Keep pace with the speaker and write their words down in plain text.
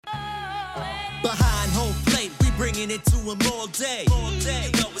Behind home plate, we bringing it to them all day.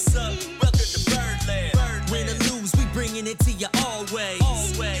 You know what's up? Welcome to Birdland. Win or lose, we bringing it to you always. You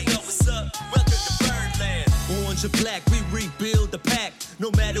know what's up? Welcome to Birdland. Orange or black, we rebuild the pack.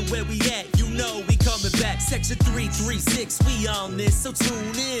 No matter where we at, you know we coming back. Section 336, we on this, so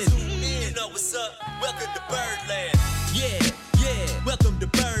tune in. You know what's up? Welcome to Birdland. Yeah, welcome to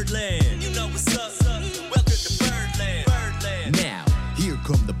Birdland. You know what's up? Welcome to Birdland. Now, here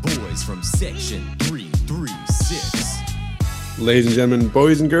come the boys from Section 336. Ladies and gentlemen,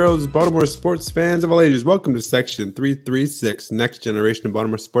 boys and girls, Baltimore sports fans of all ages, welcome to Section 336, Next Generation of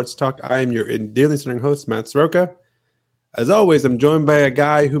Baltimore Sports Talk. I am your daily starting host, Matt Soroka. As always, I'm joined by a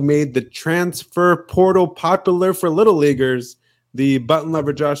guy who made the transfer portal popular for little leaguers, the button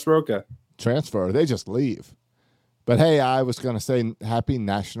lover, Josh Soroka. Transfer, they just leave. But hey, I was going to say Happy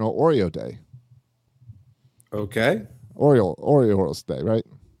National Oreo Day. Okay. Orioles Day, right?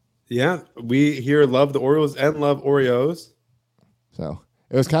 Yeah, we here love the Orioles and love Oreos. So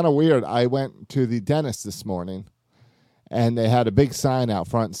it was kind of weird. I went to the dentist this morning, and they had a big sign out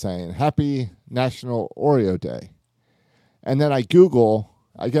front saying, Happy National Oreo Day. And then I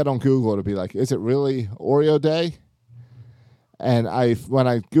get on Google to be like, is it really Oreo Day? And when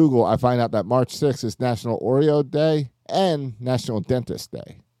I Google, I find out that March 6th is National Oreo Day and National Dentist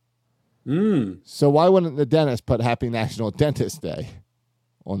Day. So why wouldn't the dentist put Happy National Dentist Day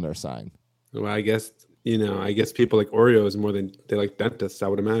on their sign? Well, I guess people like Oreos more than they like dentists, I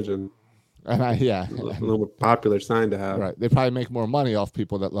would imagine. And a little more popular sign to have. Right. They probably make more money off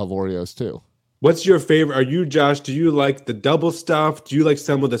people that love Oreos too. What's your favorite? Are you, Josh, do you like the double stuff? Do you like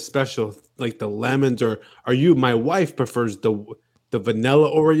some of the special, like the lemons? Or are you, my wife prefers the vanilla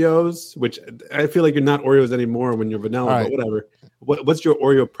Oreos, which I feel like you're not Oreos anymore when you're vanilla, but whatever. What's your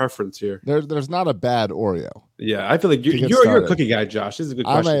Oreo preference here? There's not a bad Oreo. Yeah, I feel like you're a cookie guy, Josh. This is a good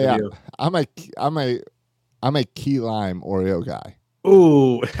question for you. I'm a key lime Oreo guy.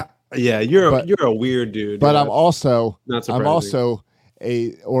 Ooh, yeah, you're a weird dude. But I'm also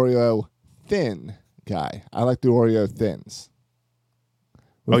a Oreo thin guy. I like the Oreo thins.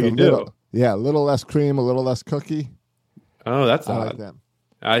 Oh, you do? Yeah, a little less cream, a little less cookie. Oh, that's I odd. like them.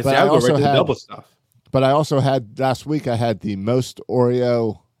 I go right to the double stuff. But I also had last week. I had the most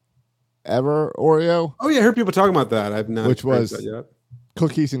Oreo ever Oreo. Oh yeah, I heard people talking about that. I've not, which was that yet.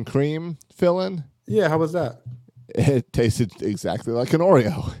 Cookies and cream filling. Yeah, how was that? It tasted exactly like an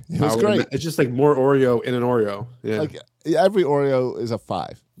Oreo. It was great. It's just like more Oreo in an Oreo. Yeah, like every Oreo is a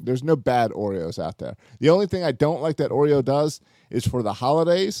 5. There's no bad Oreos out there. The only thing I don't like that Oreo does is for the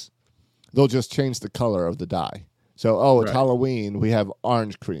holidays, they'll just change the color of the dye. So, it's Halloween, we have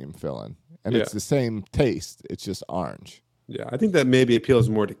orange cream filling. And it's the same taste. It's just orange. Yeah, I think that maybe appeals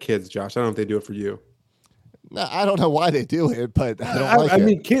more to kids, Josh. I don't know if they do it for you. No, I don't know why they do it, but I don't like it. I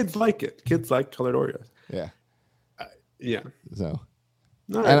mean, kids like it. Kids like colored Oreos. Yeah. Yeah. So,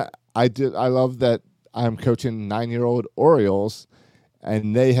 right. And I love that I'm coaching 9-year-old Orioles,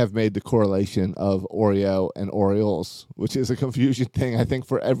 and they have made the correlation of Oreo and Orioles, which is a confusion thing, I think,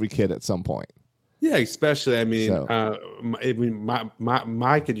 for every kid at some point. Yeah, especially, my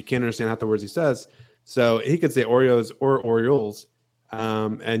kid, you can't understand half the words he says. So he could say Oreos or Orioles,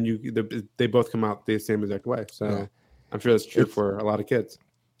 and they both come out the same exact way. So I'm sure that's true for a lot of kids.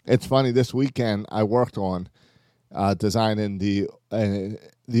 It's funny, this weekend I worked on designing the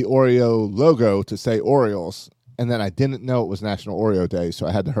Oreo logo to say Orioles, and then I didn't know it was National Oreo Day, so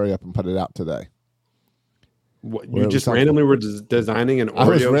I had to hurry up and put it out today. What, you just randomly were designing an Oreo? I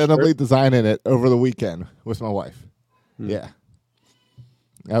was randomly designing it over the weekend with my wife. Yeah,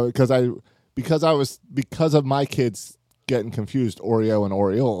 because of my kids getting confused Oreo and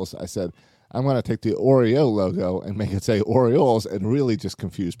Orioles, I said I'm going to take the Oreo logo and make it say Orioles and really just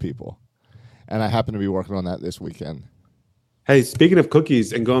confuse people. And I happen to be working on that this weekend. Hey, speaking of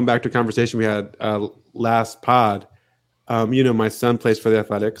cookies and going back to a conversation we had last pod, my son plays for the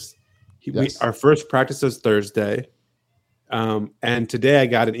Athletics. Our first practice is Thursday. And today I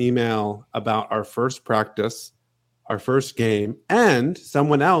got an email about our first practice, our first game, and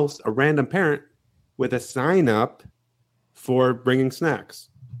someone else, a random parent, with a sign up for bringing snacks.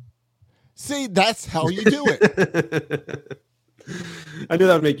 See, that's how you do it. I knew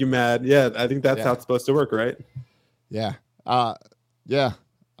that would make you mad. Yeah, I think that's how it's supposed to work, right? Yeah. Yeah.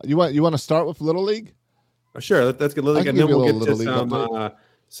 You want to start with Little League? Sure. Let's get Little League, and then we'll get to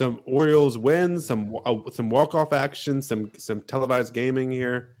some Orioles wins, some walk-off action, some televised gaming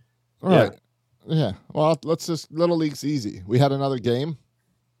here. All right. Yeah. Well, let's just Little League's easy. We had another game.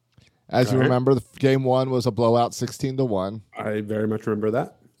 As you remember, the game 1 was a blowout, 16-1. I very much remember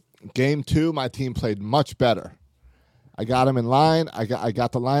that. Game 2, my team played much better. I got them in line. I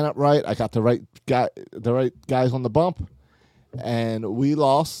got the lineup right. I got the right guys on the bump, and we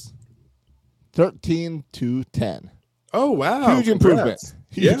lost 13-10. Oh wow! Huge improvement.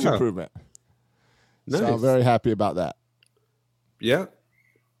 Huge Yeah. improvement. Nice. So I'm very happy about that. Yeah,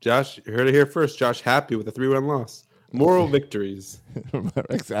 Josh, you heard it here first. Josh happy with a 3-1 loss. Moral victories.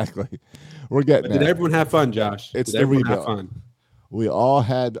 Exactly. We're getting Did there. everyone have fun, Josh? It's Did the everyone have rebuild. fun? We all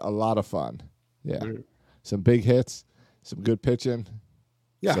had a lot of fun. Yeah. Mm. Some big hits, some good pitching.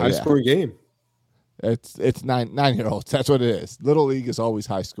 Yeah, So, high scoring game. It's 9-year-olds. That's what it is. Little League is always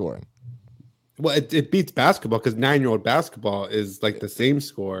high scoring. Well, it beats basketball because 9-year-old basketball is like the same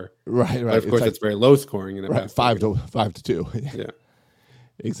score. Right. But of course, it's very low scoring in a right, basketball. 5-2. Yeah.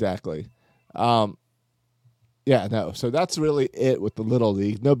 Exactly. Yeah, no. So that's really it with the Little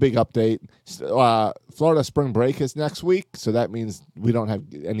League. No big update. Florida spring break is next week, so that means we don't have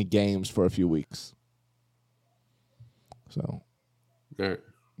any games for a few weeks. So All right.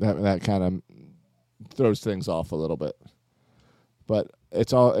 that kind of throws things off a little bit. But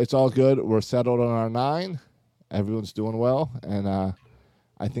it's all good. We're settled on our 9. Everyone's doing well, and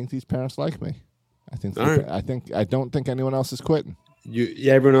I think these parents like me. I don't think anyone else is quitting.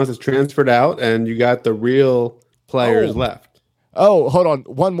 Everyone else is transferred out, and you got the real players left. Oh, hold on.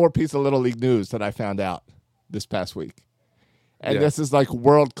 One more piece of Little League news that I found out this past week. And this is like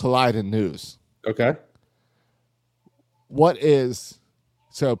world colliding news. Okay.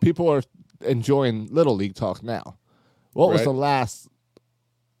 So people are enjoying Little League talk now. What was the last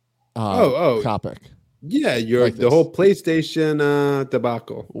topic? Yeah, Like the whole PlayStation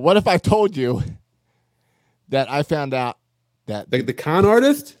debacle. What if I told you that I found out that The con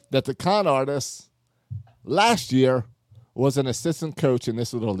artist? that the con artist last year was an assistant coach in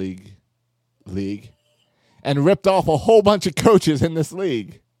this Little League and ripped off a whole bunch of coaches in this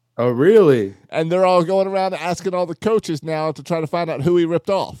league. Oh, really? And they're all going around asking all the coaches now to try to find out who he ripped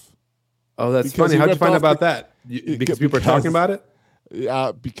off. Oh, that's Because funny. he How'd you ripped find out off about that? Because people are talking about it?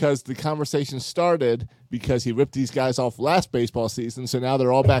 Because the conversation started because he ripped these guys off last baseball season. So now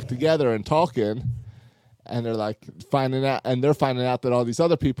they're all back together and talking. And they're like finding out that all these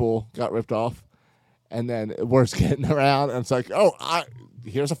other people got ripped off. And then word's getting around. And it's like,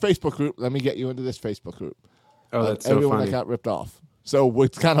 here's a Facebook group. Let me get you into this Facebook group. Oh, that's so everyone funny. that got ripped off. So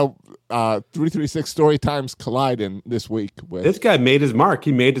it's kind of 336 story times colliding this week. This guy made his mark.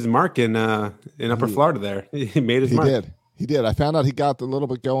 He made his mark in Upper Florida there. He made his mark. He did. I found out he got a little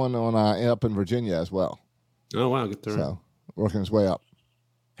bit going on up in Virginia as well. Oh, wow. Good turn. So working his way up.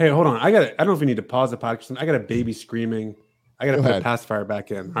 Hey, hold on. I don't know if we need to pause the podcast. I got a baby screaming. I got to Go put ahead. a pacifier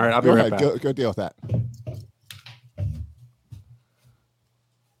back in. All right, I'll be Go right ahead. back. Go deal with that.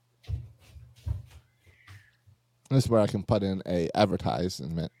 This is where I can put in a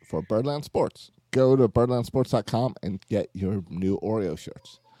advertisement for Birdland Sports. Go to birdlandsports.com and get your new Oreo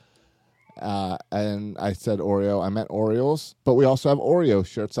shirts. And I said Oreo. I meant Orioles. But we also have Oreo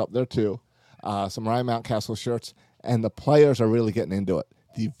shirts up there, too. Some Ryan Mountcastle shirts. And the players are really getting into it.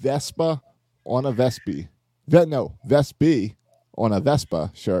 The Vespa on a Vespi. Vespi on a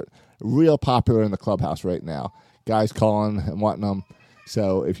Vespa shirt. Real popular in the clubhouse right now. Guys calling and wanting them.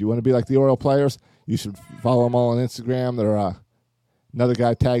 So if you want to be like the Oriole players, you should follow them all on Instagram. There another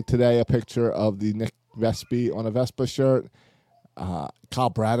guy tagged today a picture of the Nick Vespi on a Vespa shirt. Kyle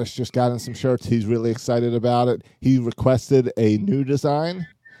Bradish just got in some shirts. He's really excited about it. He requested a new design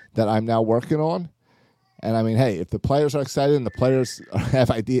that I'm now working on. And I mean, hey, if the players are excited and the players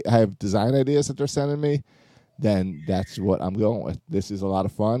have design ideas that they're sending me, then that's what I'm going with. This is a lot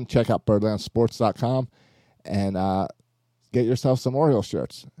of fun. Check out birdlandsports.com and get yourself some Oriole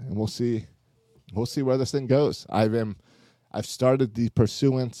shirts, and we'll see where this thing goes. I've started the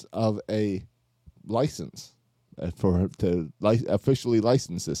pursuance of a license to officially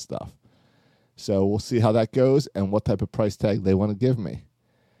license this stuff. So we'll see how that goes and what type of price tag they want to give me.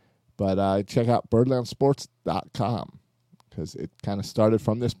 But check out birdlandsports.com because it kind of started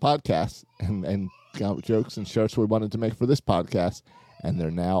from this podcast and got jokes and shirts we wanted to make for this podcast, and they're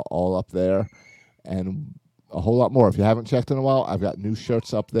now all up there and a whole lot more. If you haven't checked in a while, I've got new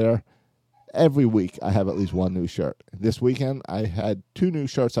shirts up there. Every week I have at least one new shirt. This weekend I had 2 new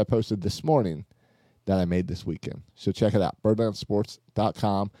shirts I posted this morning that I made this weekend. So check it out,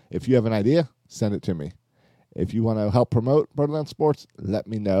 birdlandsports.com. If you have an idea, send it to me. If you want to help promote Birdland Sports, let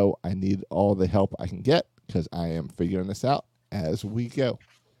me know. I need all the help I can get because I am figuring this out as we go.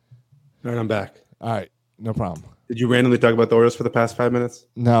 All right, I'm back. All right, no problem. Did you randomly talk about the Orioles for the past 5 minutes?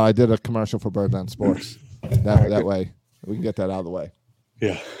 No, I did a commercial for Birdland Sports. That way we can get that out of the way.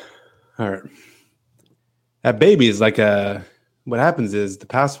 Yeah. All right. That baby is like what happens is the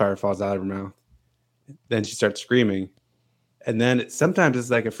pacifier falls out of her mouth. Then she starts screaming. And then sometimes it's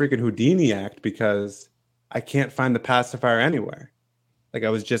like a freaking Houdini act because I can't find the pacifier anywhere. Like I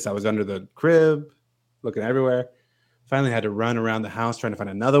was under the crib, looking everywhere. Finally had to run around the house trying to find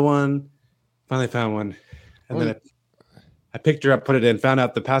another one. Finally found one. And then I picked her up, put it in, found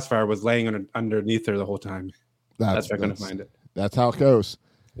out the pacifier was laying underneath her the whole time. That's why I couldn't find it. That's how it goes.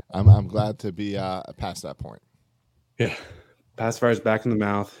 I'm glad to be past that point. Yeah. Pacifier's back in the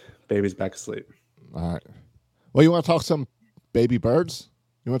mouth. Baby's back asleep. All right. Well, you want to talk some baby birds?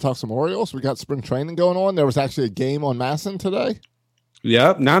 You want to talk some Orioles? We got spring training going on. There was actually a game on Masson today.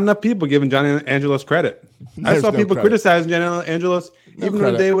 Yep. Not enough people giving John Angelos credit. I saw people criticizing John Angelos even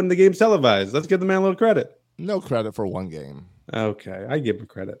on the day when the game's televised. Let's give the man a little credit. No credit for one game. Okay. I give him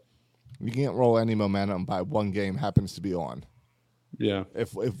credit. You can't roll any momentum by one game happens to be on. Yeah.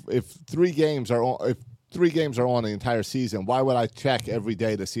 If 3 games are on, if 3 games are on the entire season, why would I check every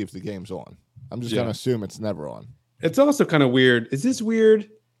day to see if the game's on? I'm just going to assume it's never on. It's also kind of weird. Is this weird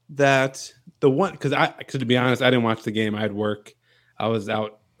that the one, because to be honest, I didn't watch the game. I had work. I was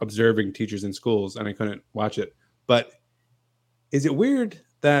out observing teachers in schools and I couldn't watch it. But is it weird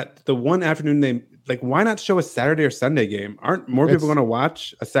that the one afternoon why not show a Saturday or Sunday game? Aren't more people going to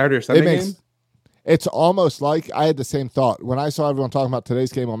watch a Saturday or Sunday game? It's almost like I had the same thought when I saw everyone talking about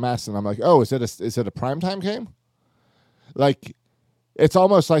today's game on Masson. I'm like, oh, is it a primetime game? Like, it's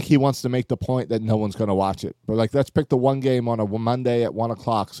almost like he wants to make the point that no one's going to watch it. But like, let's pick the one game on a Monday at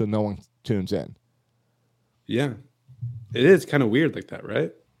 1:00 so no one tunes in. Yeah, it is kind of weird like that,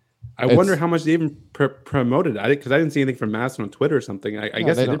 right? I wonder how much they even promoted it. Because I didn't see anything from Masson on Twitter or something. I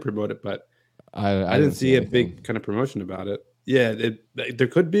guess they did promote it, but I didn't see a big kind of promotion about it. Yeah, there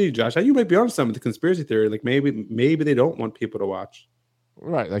could be, Josh. You might be on something with the conspiracy theory. Like maybe they don't want people to watch.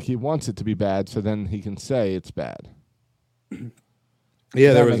 Right, like he wants it to be bad, so then he can say it's bad.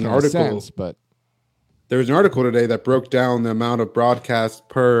 Yeah, there was an article. But there was an article today that broke down the amount of broadcasts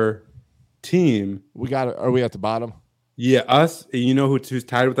per team. Are we at the bottom? Yeah, us. You know who's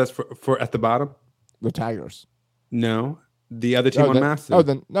tied with us for at the bottom? The Tigers. No. The other team on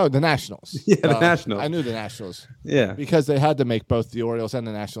Masson. The Nationals. Yeah, the Nationals. I knew the Nationals. Yeah. Because they had to make both the Orioles and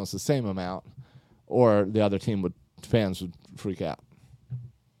the Nationals the same amount, or the other team fans would freak out.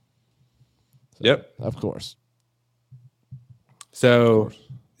 So, yep. Of course. So,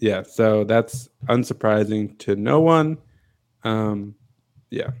 yeah. So that's unsurprising to no one.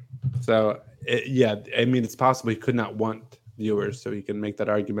 Yeah. So, I mean, it's possible he could not want viewers, so he can make that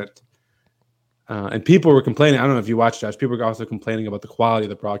argument. And people were complaining. I don't know if you watched, Josh. People were also complaining about the quality of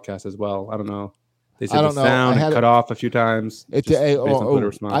the broadcast as well. I don't know. They said the sound cut off a few times. I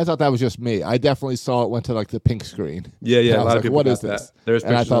thought that was just me. I definitely saw it went to like the pink screen. Yeah. A lot of people. What is this? There's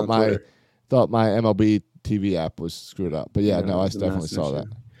and I thought my MLB TV app was screwed up. But I definitely saw that.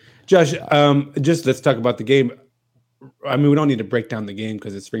 Josh, just let's talk about the game. I mean, we don't need to break down the game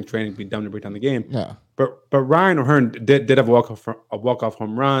because it's spring training. It'd be dumb to break down the game. Yeah. But Ryan O'Hearn did have a walk-off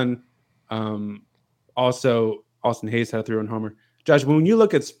home run. Also, Austin Hayes had a 3-run homer. Josh, when you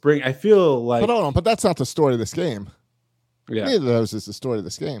look at spring, I feel like... But hold on, but that's not the story of this game. Yeah. Neither of those is the story of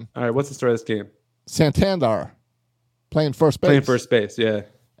this game. All right, what's the story of this game? Santander playing first base. Yeah.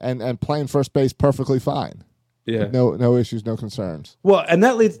 And playing first base perfectly fine. Yeah. No issues, no concerns. Well, and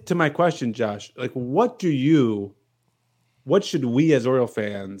that leads to my question, Josh. Like, what should we as Oriole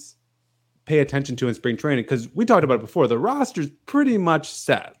fans pay attention to in spring training? Because we talked about it before. The roster's pretty much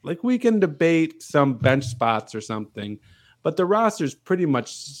set. Like, we can debate some bench spots or something, but the roster's pretty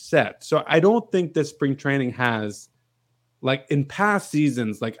much set. So I don't think that spring training has, like in past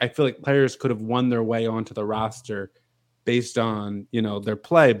seasons, like I feel like players could have won their way onto the roster based on, their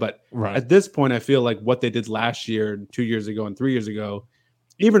play. But at this point, I feel like what they did last year, 2 years ago, and 3 years ago,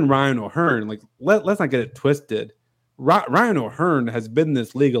 even Ryan O'Hearn, like let's not get it twisted. Ryan O'Hearn has been in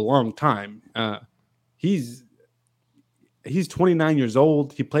this league a long time. He's 29 years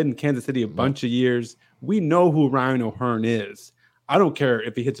old. He played in Kansas City a bunch of years. We know who Ryan O'Hearn is. I don't care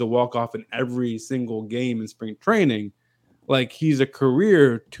if he hits a walk-off in every single game in spring training. Like, he's a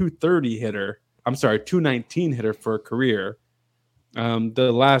career 230 hitter. I'm sorry, 219 hitter for a career.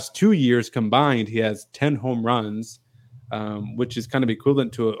 The last 2 years combined, he has 10 home runs, which is kind of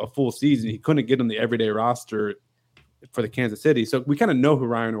equivalent to a full season. He couldn't get on the everyday roster for the Kansas City. So we kind of know who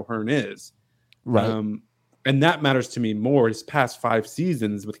Ryan O'Hearn is. Right. And that matters to me more. His past 5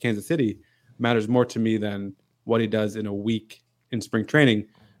 seasons with Kansas City matters more to me than what he does in a week in spring training.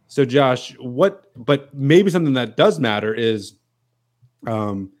 So Josh, but maybe something that does matter is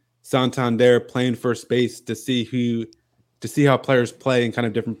Santander playing first base to see how players play in kind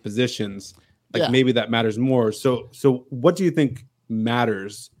of different positions. Maybe that matters more. So what do you think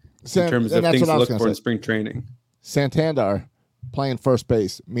matters in terms of things to look for in spring training? Santander playing first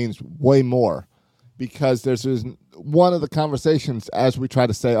base means way more, because there's one of the conversations as we try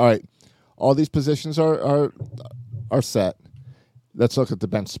to say, all right, all these positions are set. Let's look at the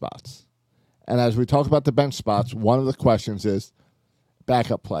bench spots. And as we talk about the bench spots, one of the questions is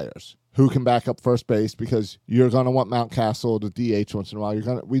backup players. Who can back up first base? Because you're going to want Mountcastle to DH once in a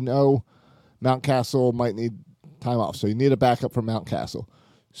while. We know Mountcastle might need time off, so you need a backup for Mountcastle.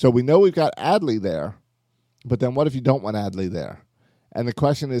 So we know we've got Adley there, but then what if you don't want Adley there? And the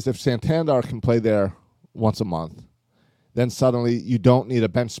question is, if Santander can play there once a month, then suddenly you don't need a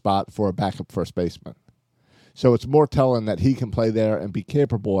bench spot for a backup first baseman. So it's more telling that he can play there and be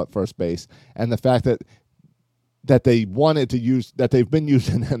capable at first base, and the fact that they wanted to use, that they've been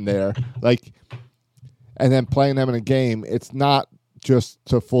using him there, and then playing them in a game, it's not just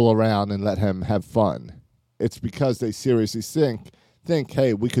to fool around and let him have fun. It's because they seriously think,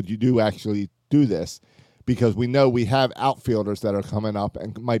 hey, we could actually do this, because we know we have outfielders that are coming up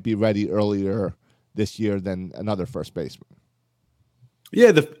and might be ready earlier this year than another first baseman.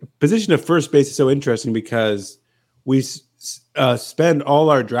 Yeah, the position of first base is so interesting because we spend all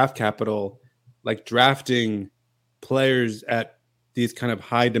our draft capital drafting players at these kind of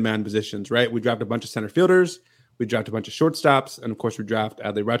high demand positions, right? We draft a bunch of center fielders, we draft a bunch of shortstops, and of course we draft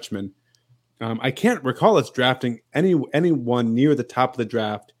Adley Rutschman. I can't recall us drafting anyone near the top of the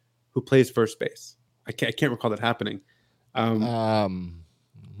draft who plays first base. I can't recall that happening. No,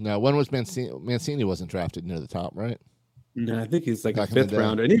 when was Mancini? Mancini wasn't drafted near the top, right? No, I think he's a fifth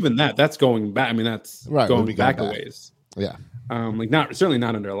rounder, and even that's going back. I mean, that's going back a ways. Yeah, certainly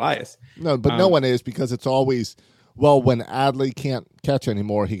not under Elias. No, but no one is, because it's always, well, when Adley can't catch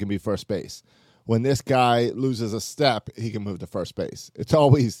anymore, he can be first base. When this guy loses a step, he can move to first base. It's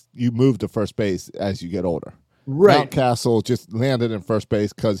always you move to first base as you get older. Right. Mountcastle just landed in first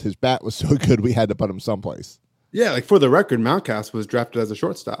base because his bat was so good we had to put him someplace. Yeah, for the record, Mountcastle was drafted as a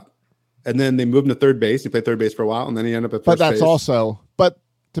shortstop. And then they moved him to third base. He played third base for a while, and then he ended up at first base. But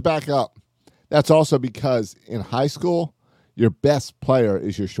to back up, that's also because in high school, your best player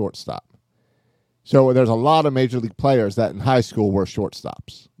is your shortstop. So there's a lot of major league players that in high school were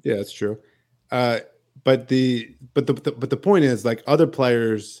shortstops. Yeah, that's true. But the point is, other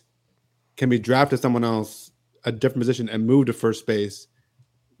players can be drafted someone else, a different position, and move to first base.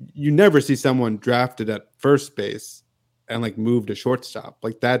 You never see someone drafted at first base and move to shortstop.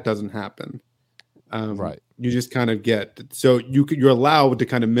 That doesn't happen. Right. You just kind of you're allowed to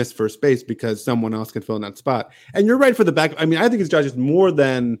kind of miss first base because someone else can fill in that spot. And you're right for the back. I mean, I think his job is more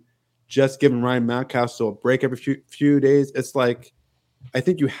than just giving Ryan Mountcastle a break every few days. It's I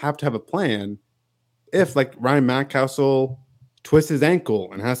think you have to have a plan. If Ryan Mountcastle twists his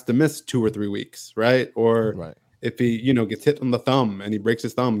ankle and has to miss 2 or 3 weeks, right? Or if he gets hit on the thumb and he breaks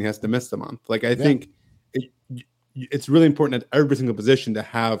his thumb and he has to miss the month. I think it's really important at every single position to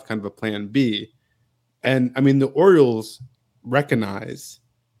have kind of a plan B. And I mean, the Orioles recognize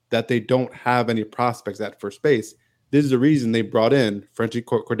that they don't have any prospects at first base. This is the reason they brought in Frenchie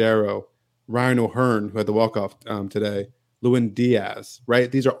Cordero, Ryan O'Hearn, who had the walk-off today, Lewin Diaz, right?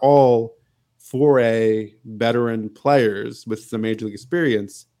 These are all 4A veteran players with some major league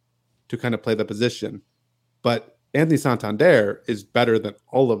experience to kind of play the position. But Anthony Santander is better than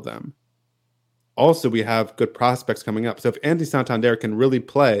all of them. Also, we have good prospects coming up. So if Anthony Santander can really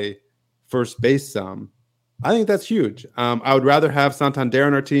play first base some, I think that's huge. I would rather have Santander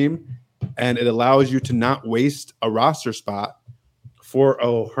on our team, and it allows you to not waste a roster spot for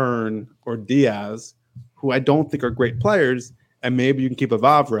O'Hearn or Diaz, who I don't think are great players, and maybe you can keep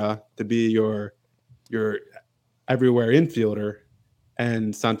Avavra to be your everywhere infielder,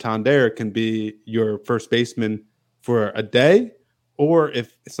 and Santander can be your first baseman for a day, or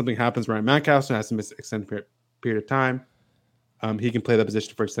if something happens, Ryan Mountcastle has to miss an extended period of time, he can play that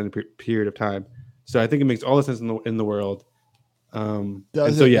position for an extended period of time. So I think it makes all the sense in the world. I'm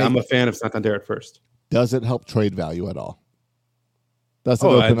a fan of Santander at first. Does it help trade value at all? Does it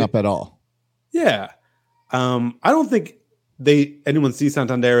open up at all? Yeah. I don't think anyone sees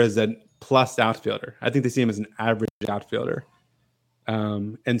Santander as a plus outfielder. I think they see him as an average outfielder.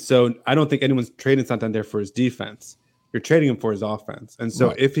 And so I don't think anyone's trading Santander for his defense. You're trading him for his offense. And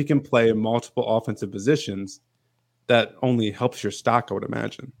so if he can play multiple offensive positions, that only helps your stock, I would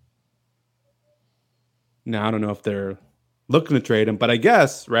imagine. Now, I don't know if they're looking to trade him, but I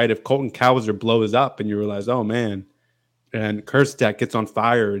guess, right, if Colton Cowser blows up and you realize, oh, man, and Kjerstad gets on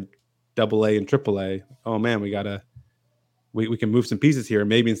fire in AA and AAA, oh, man, we can move some pieces here.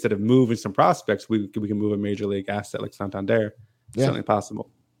 Maybe instead of moving some prospects, we can move a major league asset like Santander. Yeah. Certainly possible.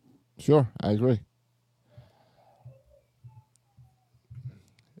 Sure, I agree.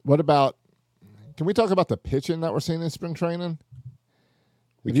 What about, can we talk about the pitching that we're seeing in spring training?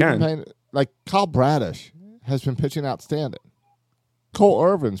 We can. Like Kyle Bradish has been pitching outstanding. Cole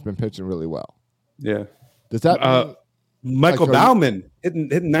Irvin's been pitching really well. Yeah. Does that mean Michael Baumann hitting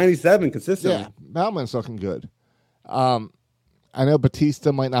 97 consistently? Yeah, Bauman's looking good. I know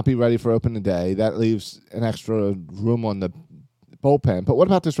Batista might not be ready for opening day. That leaves an extra room on the bullpen. But what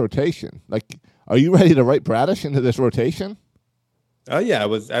about this rotation? Like, are you ready to write Bradish into this rotation? Oh yeah,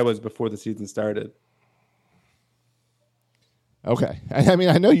 I was before the season started. Okay, I mean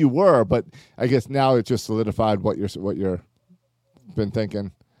I know you were, but I guess now it just solidified what you're been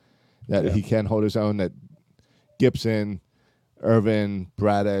thinking, that he can hold his own. That Gibson, Irvin,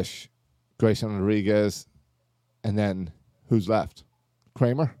 Bradish, Grayson Rodriguez, and then who's left?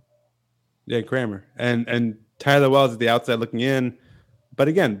 Kramer. Yeah, Kramer and Tyler Wells at the outside looking in, but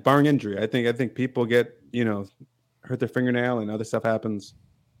again, barring injury, I think people get hurt their fingernail and other stuff happens.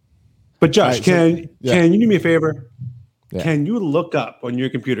 But Josh, can you do me a favor? Yeah. Can you look up on your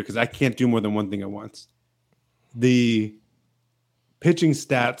computer, because I can't do more than one thing at once, the pitching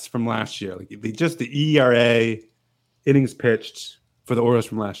stats from last year, like the ERA, innings pitched for the Orioles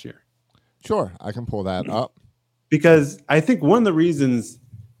from last year? Sure, I can pull that up. Because I think one of the reasons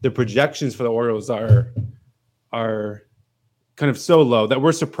the projections for the Orioles are kind of so low that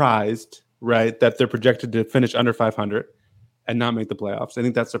we're surprised, right, that they're projected to finish under 500 and not make the playoffs. I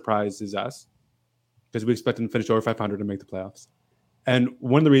think that surprises us, because we expect them to finish over 500 and make the playoffs. And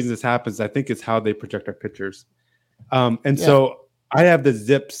one of the reasons this happens, I think, is how they project our pitchers. So I have the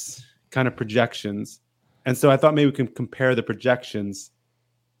Zips kind of projections. And so I thought maybe we can compare the projections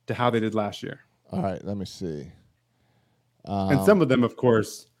to how they did last year. All right, let me see. And some of them, of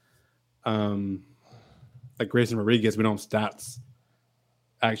course, like Grayson Rodriguez, we don't have stats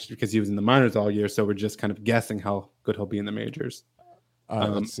actually because he was in the minors all year. So we're just kind of guessing how good he'll be in the majors. All right,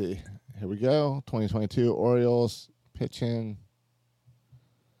 let's see. Here we go. 2022 Orioles pitching.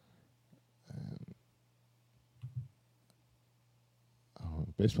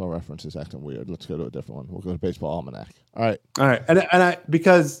 Baseball Reference is acting weird. Let's go to a different one. We'll go to Baseball Almanac. All right. And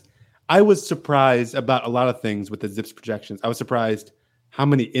because I was surprised about a lot of things with the Zips projections. I was surprised how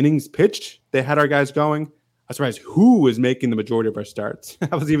many innings pitched they had our guys going. I was surprised who was making the majority of our starts.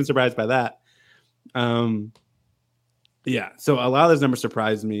 I was even surprised by that. So a lot of those numbers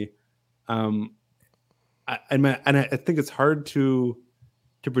surprised me. I think it's hard to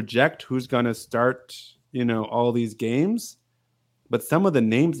project who's going to start, all these games. But some of the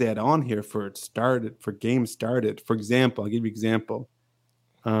names they had on here for games started. For example, I'll give you an example.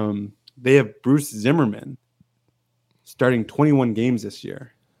 They have Bruce Zimmerman starting 21 games this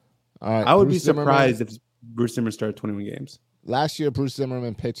year. All right, I would be surprised if Bruce Zimmerman started 21 games. Last year, Bruce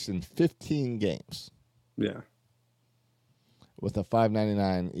Zimmerman pitched in 15 games. Yeah. With a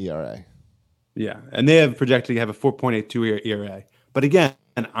 5.99 ERA. Yeah, and they have projected to have a 4.82 ERA. But again,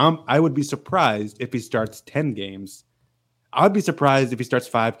 I would be surprised if he starts 10 games. I would be surprised if he starts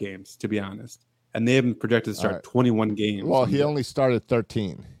 5 games, to be honest. And they haven't projected to start 21 games. Well, he only started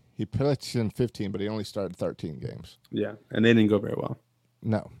 13. He pitched in 15, but he only started 13 games. Yeah, and they didn't go very well.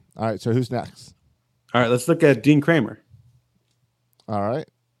 No. All right, so who's next? All right, let's look at Dean Kramer. All right.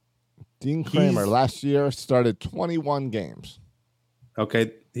 Dean Kramer last year started 21 games.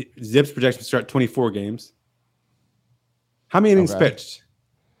 Okay. Zips projects to start 24 games. How many innings pitched?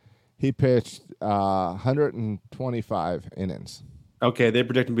 He pitched 125 innings. Okay, they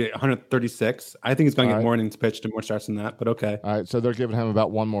project him to be 136. I think he's going to get more innings pitched and more starts than that, but okay. All right, so they're giving him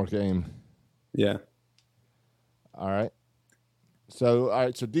about one more game. Yeah. All right.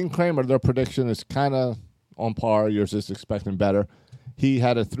 So Dean Kramer, their prediction is kind of on par. Yours is expecting better. He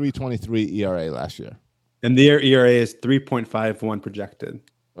had a 3.23 ERA last year. And their ERA is 3.51 projected.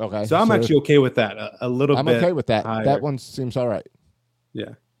 Okay. So I'm actually okay with that. A little bit I'm okay with that. Higher. That one seems all right.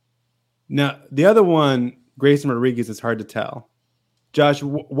 Yeah. Now, the other one, Grayson Rodriguez, is hard to tell. Josh,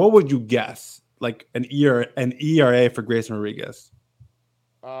 what would you guess? Like an ERA for Grayson Rodriguez?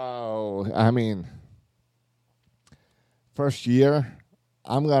 Oh, I mean, first year,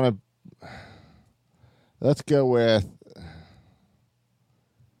 let's go with,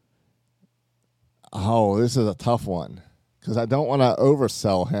 this is a tough one because I don't want to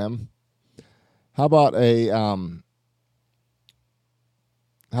oversell him. How about a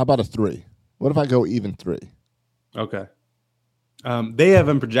 3? What if I go even 3? Okay. They have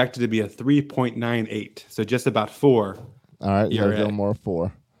him projected to be a 3.98, so just about 4. All right, you go more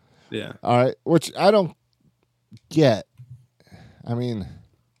 4. Yeah. All right, which I don't get. I mean,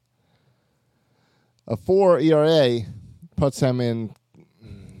 a 4 ERA puts him in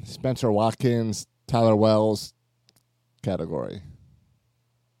Spencer Watkins, Tyler Wells category.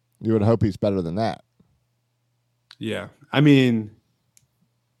 You would hope he's better than that. Yeah. I mean,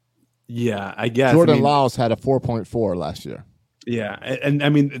 Yeah, I guess. Jordan Lyles had a 4.4 last year. Yeah, and I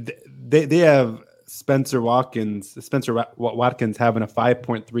mean they have Spencer Watkins having a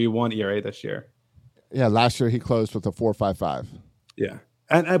 5.31 ERA this year. Yeah, last year he closed with a 4.55. Yeah,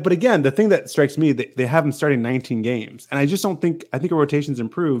 and but again, the thing that strikes me, they have him starting 19 games, and I just don't think. I think our rotation's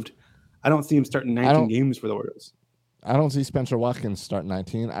improved. I don't see him starting 19 games for the Orioles. I don't see Spencer Watkins starting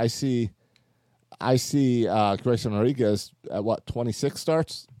 19. I see Grayson Rodriguez at 26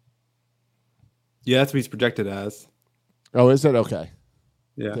 starts. Yeah, that's what he's projected as. Oh, is it? Okay.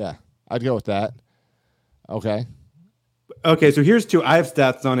 Yeah. I'd go with that. Okay. So here's two I have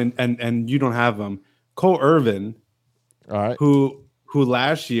stats on, and you don't have them. Cole Irvin, all right, who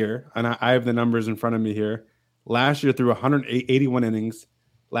last year, and I have the numbers in front of me here. Last year threw 181 innings.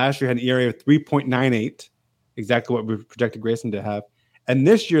 Last year had an ERA of 3.98, exactly what we projected Grayson to have. And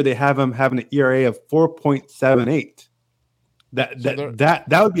this year they have him having an ERA of 4.78.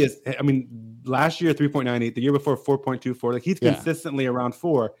 That would be last year 3.98, the year before 4.24. Like he's consistently around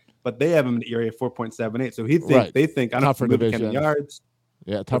 4, but they have him in the area of 4.78. So they think I don't know if Camden Yards.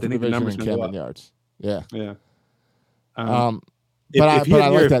 Yeah, tougher division in Camden Yards. Yeah. Yeah. But I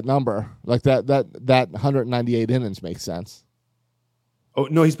like that number. Like that 198 innings makes sense. Oh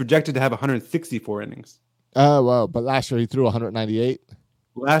no, he's projected to have 164 innings. Oh well, but last year he threw 198.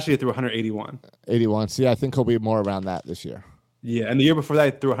 Last year he threw 181. 81. See, I think he'll be more around that this year. Yeah, and the year before that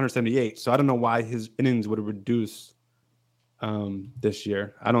he threw 178. So I don't know why his innings would reduce this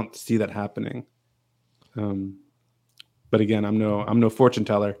year. I don't see that happening. But again, I'm no fortune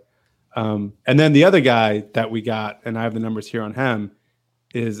teller. And then the other guy that we got, and I have the numbers here on him,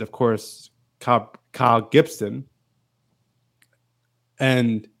 is of course Kyle Gibson.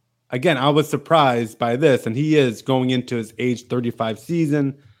 And again, I was surprised by this, and he is going into his age 35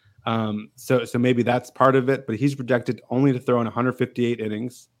 season. So maybe that's part of it, but he's projected only to throw in 158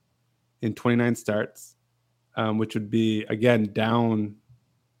 innings in 29 starts, which would be again down,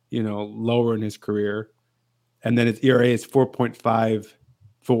 lower in his career. And then his ERA is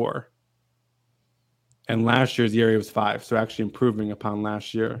 4.54. And last year's ERA was 5. So actually improving upon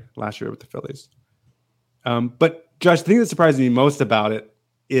last year with the Phillies. But Josh, the thing that surprised me most about it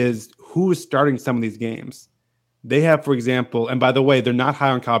is who is starting some of these games. They have, for example, and by the way, they're not high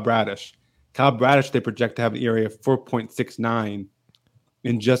on Kyle Bradish. Kyle Bradish, they project to have an ERA of 4.69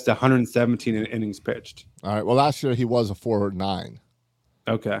 in just 117 innings pitched. All right. Well, last year he was a 4.9.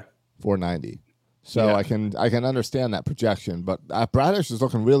 Okay. 4.90. So yeah. I can understand that projection, but Bradish is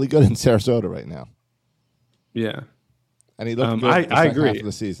looking really good in Sarasota right now. Yeah. And he looked good I agree. Half of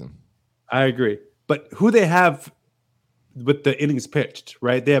the season. I agree. But who they have with the innings pitched,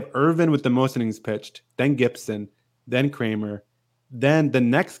 right? They have Irvin with the most innings pitched, then Gibson, then Kramer. Then the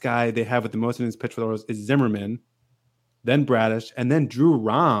next guy they have with the most innings pitched for the Orioles is Zimmerman, then Bradish, and then Drew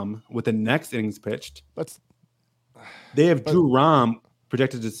Rom with the next innings pitched. They have Drew Rom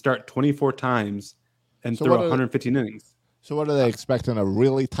projected to start 24 times and throw 115 innings. So what are they expecting, a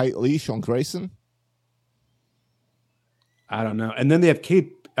really tight leash on Grayson? I don't know. And then they have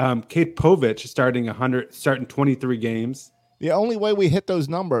Kate Povich starting 23 games. The only way we hit those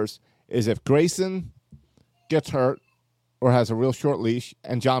numbers is if Grayson gets hurt or has a real short leash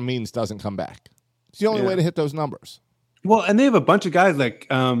and John Means doesn't come back. It's the only way to hit those numbers. Well, and they have a bunch of guys like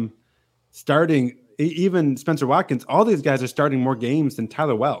starting, even Spencer Watkins. All these guys are starting more games than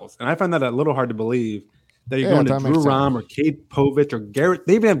Tyler Wells. And I find that a little hard to believe that you're going to Drew Rom or Kate Povich or Garrett.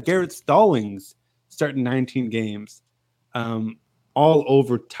 They even have Garrett Stallings starting 19 games. All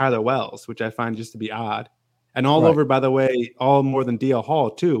over Tyler Wells, which I find just to be odd. And all over, by the way, all more than DL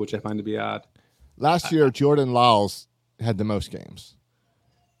Hall, too, which I find to be odd. Last year, Jordan Lyles had the most games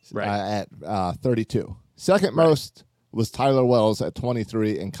at 32. Second most was Tyler Wells at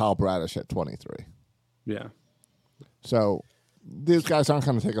 23 and Kyle Bradish at 23. Yeah. So these guys aren't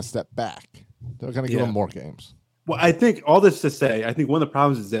going to take a step back. They're going to give them more games. Well, I think all this to say, I think one of the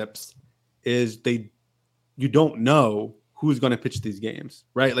problems with Zips is you don't know who's going to pitch these games,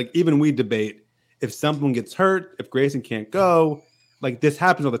 right? Like even we debate if someone gets hurt, if Grayson can't go, like this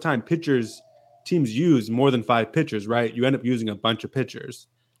happens all the time. Teams use more than 5 pitchers, right? You end up using a bunch of pitchers.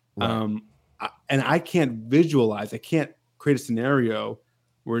 Right. And I can't create a scenario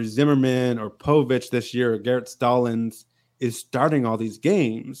where Zimmerman or Povich this year or Garrett Stallings is starting all these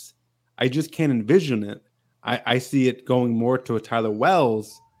games. I just can't envision it. I see it going more to a Tyler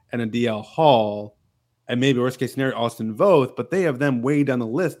Wells and a DL Hall and maybe worst case scenario, Austin Voth, but they have them way down the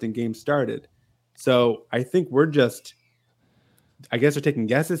list in games started. So I think we're they're taking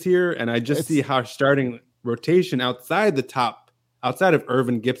guesses here. And I just see how starting rotation outside of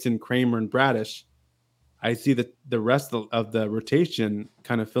Irvin, Gibson, Kramer, and Bradish, I see the rest of the rotation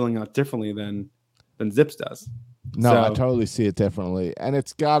kind of filling out differently than Zips does. No, I totally see it differently, and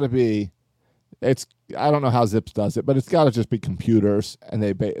it's got to be. I don't know how Zips does it, but it's got to just be computers, and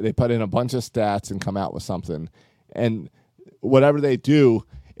they put in a bunch of stats and come out with something, and whatever they do,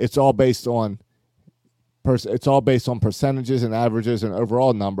 it's all based on percentages and averages and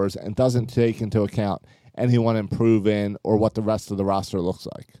overall numbers, and doesn't take into account anyone improving or what the rest of the roster looks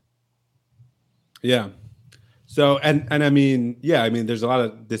like. Yeah. So and I mean, there's a lot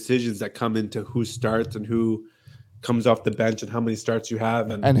of decisions that come into who starts and who comes off the bench and how many starts you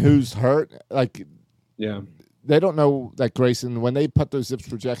have and who's hurt. Like, yeah, they don't know that Grayson, when they put those Zips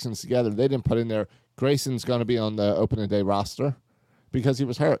projections together, they didn't put in there Grayson's going to be on the opening day roster because he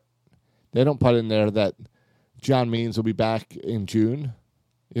was hurt. They don't put in there that John Means will be back in June.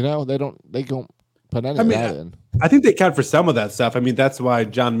 They don't put any of that in. I think they account for some of that stuff. I mean, that's why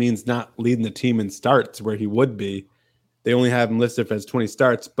John Means not leading the team in starts where he would be. They only have him listed as 20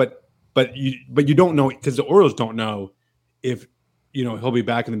 starts, but you don't know, because the Orioles don't know if he'll be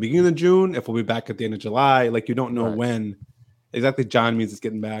back in the beginning of June, if he'll be back at the end of July. Like, you don't know when exactly John Means is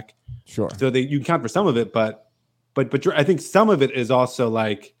getting back. Sure. So you can count for some of it, but I think some of it is also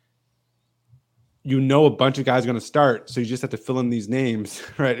like, a bunch of guys are going to start, so you just have to fill in these names,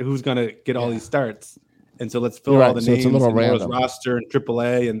 right? Who's going to get all these starts? And so let's fill all the names in the roster and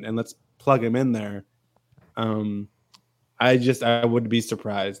AAA, and let's plug them in there. I would be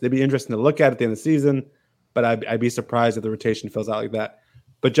surprised. They'd be interesting to look at the end of the season, but I'd be surprised if the rotation fills out like that.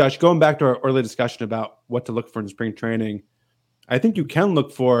 But Josh, going back to our early discussion about what to look for in spring training, I think you can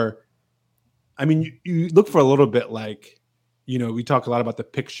look for. I mean, you look for a little bit like, we talk a lot about the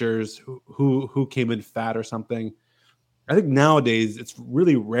pictures, who came in fat or something. I think nowadays it's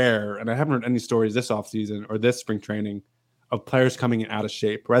really rare, and I haven't heard any stories this offseason or this spring training of players coming in out of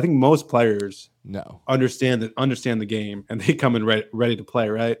shape. Where I think most players understand the game and they come in ready to play,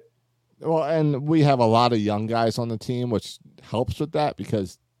 right? Well, and we have a lot of young guys on the team, which helps with that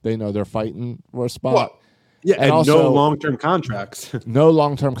because they know they're fighting for a spot. Well, yeah, and also, no long-term contracts. No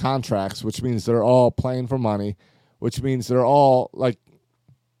long-term contracts, which means they're all playing for money, which means they're all, like,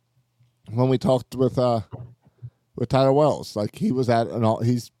 when we talked with Tyler Wells, like,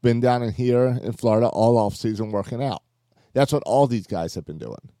 he's been down in here in Florida all offseason working out. That's what all these guys have been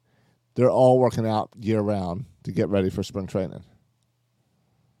doing. They're all working out year-round to get ready for spring training.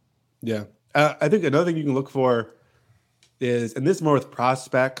 Yeah. I think another thing you can look for is, and this is more with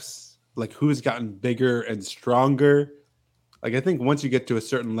prospects, like who's gotten bigger and stronger. Like, I think once you get to a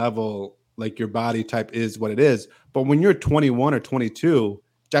certain level, like, your body type is what it is. But when you're 21 or 22,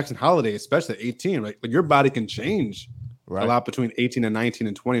 Jackson Holliday, especially at 18, right? Like, your body can change a lot between 18 and 19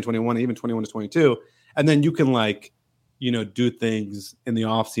 and 20, 21, even 21 to 22. And then you can, like, do things in the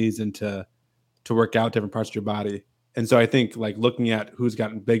off season to work out different parts of your body. And so I think, like, looking at who's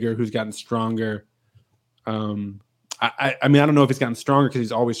gotten bigger, who's gotten stronger. I mean, I don't know if he's gotten stronger because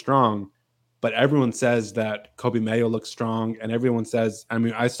he's always strong, but everyone says that Kobe Mayo looks strong, and everyone says, I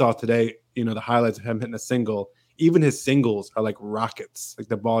mean, I saw today, the highlights of him hitting a single. Even his singles are like rockets. Like,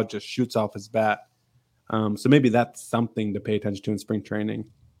 the ball just shoots off his bat. So maybe that's something to pay attention to in spring training.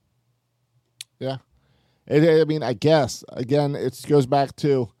 Yeah. I mean, I guess, again, it goes back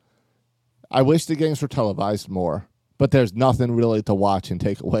to, I wish the games were televised more, but there's nothing really to watch and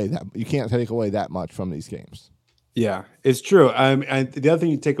take away that. You can't take away that much from these games. Yeah, it's true. And the other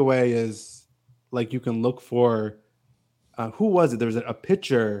thing you take away is, like, you can look for, who was it? There was a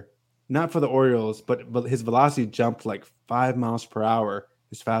pitcher, not for the Orioles, but his velocity jumped like 5 miles per hour.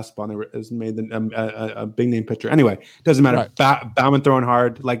 His fastball, and it was made a big name pitcher. Anyway, doesn't matter. Right. Bauman throwing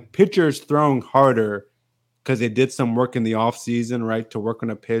hard, like, pitchers throwing harder because they did some work in the off season, right, to work on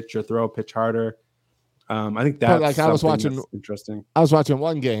a pitch or throw a pitch harder. I think that's like, that's interesting. I was watching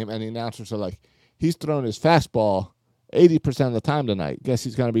one game, and the announcers are like, he's thrown his fastball 80% of the time tonight. Guess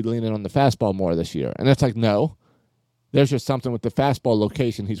he's going to be leaning on the fastball more this year. And it's like, no, there's just something with the fastball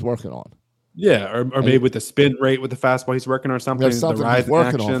location he's working on. Yeah, or maybe with the spin rate with the fastball he's working on, or something. There's something he's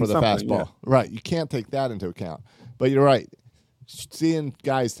working on for the fastball. Yeah. Right. You can't take that into account. But you're right. Seeing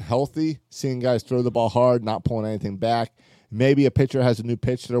guys healthy, seeing guys throw the ball hard, not pulling anything back. Maybe a pitcher has a new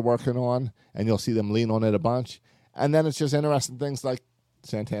pitch they're working on, and you'll see them lean on it a bunch. And then it's just interesting things like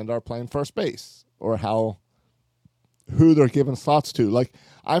Santander playing first base, or who they're giving slots to. Like,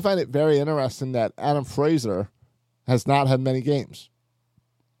 I find it very interesting that Adam Frazier has not had many games.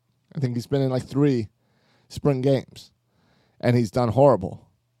 I think he's been in like 3 spring games, and he's done horrible.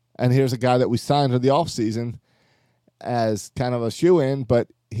 And here's a guy that we signed in the offseason as kind of a shoe-in, but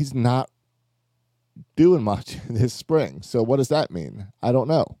he's not doing much this spring. So what does that mean? I don't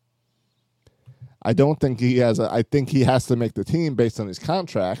know. I don't think he has. I think he has to make the team based on his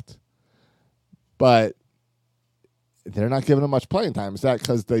contract, but they're not giving him much playing time. Is that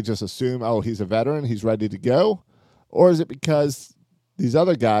because they just assume, oh, he's a veteran, he's ready to go, or is it because these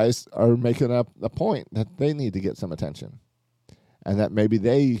other guys are making up a point that they need to get some attention, and that maybe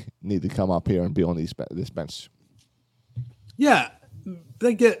they need to come up here and be on this bench? Yeah,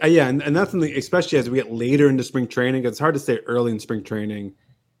 they get and that's something, especially as we get later into spring training. It's hard to say early in spring training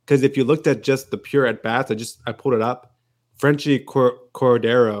because if you looked at just the pure at bats, I pulled it up. Frenchie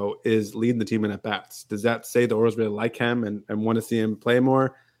Cordero is leading the team in at bats. Does that say the Orioles really like him and want to see him play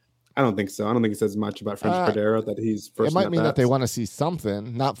more? I don't think so. I don't think it says much about Frenchie Cordero that he's first. It might mean that they want to see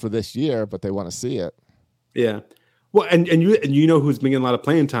something, not for this year, but they want to see it. Yeah. Well, and you know who's been getting a lot of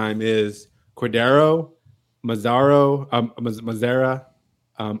playing time is Cordero, Mazzara,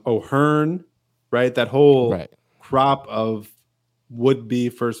 O'Hearn, right? That whole crop of would-be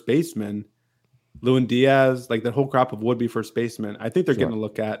first basemen, Lewin Diaz, like that whole crop of would-be first basemen. I think they're getting a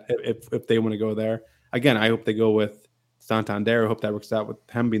look at if they want to go there. Again, I hope they go with Santander. I hope that works out with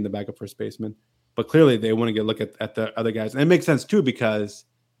him being the backup first baseman. But clearly they want to get a look at the other guys. And it makes sense too because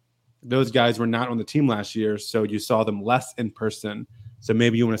those guys were not on the team last year, so you saw them less in person. So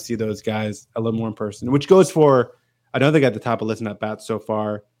maybe you want to see those guys a little more in person, which goes for another guy at the top of the list at bats so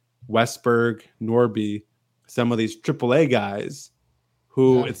far, Westberg, Norby, some of these AAA guys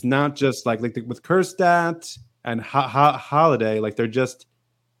who it's not just like with Kjerstad and Holiday, like they're just,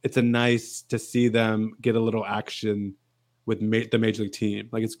 it's a nice to see them get a little action with the major league team.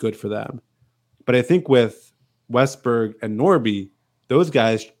 Like it's good for them. But I think with Westberg and Norby, those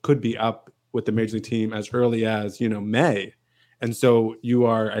guys could be up with the major league team as early as, May. And so you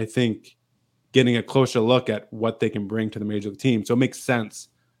are, I think, getting a closer look at what they can bring to the major league team. So it makes sense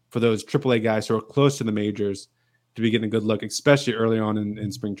for those AAA guys who are close to the majors to be getting a good look, especially early on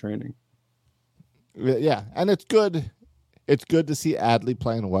in spring training. Yeah, and it's good. It's good to see Adley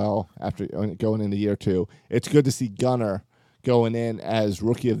playing well after going into year 2. It's good to see Gunnar going in as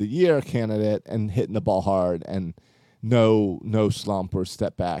Rookie of the Year candidate and hitting the ball hard and no slump or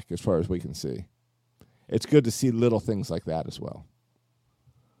step back as far as we can see. It's good to see little things like that as well.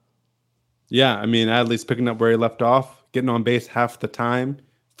 Yeah, I mean, Adley's picking up where he left off, getting on base half the time.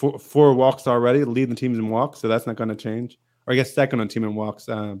 Four walks already, leading the teams in walks, so that's not going to change. Or I guess second on team in walks.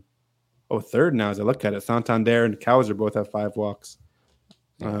 Third now as I look at it. Santander and Cowser both have 5 walks.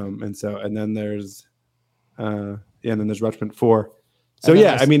 And then there's Rutschman 4. So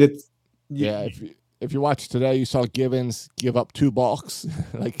I mean it's if you watch today, you saw Givens give up 2 balks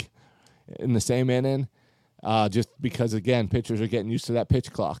like in the same inning, just because again pitchers are getting used to that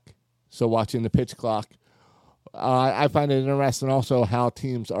pitch clock. So watching the pitch clock, I find it interesting also how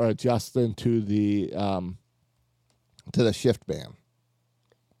teams are adjusting to the shift ban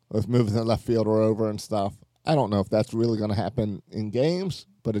with moving the left fielder over and stuff. I don't know if that's really going to happen in games,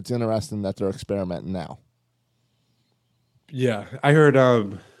 but it's interesting that they're experimenting now. Yeah, I heard I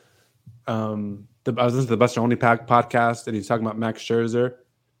was listening to the Buster Only Pack podcast, and he's talking about Max Scherzer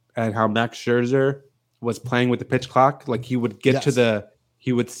and how Max Scherzer was playing with the pitch clock. Like he would get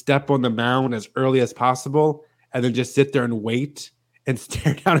he would step on the mound as early as possible and then just sit there and wait and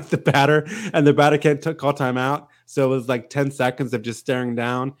stare down at the batter, and the batter can't call timeout. So it was like 10 seconds of just staring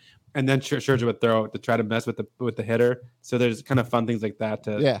down, and then Scherzer would throw to try to mess with the hitter. So there's kind of fun things like that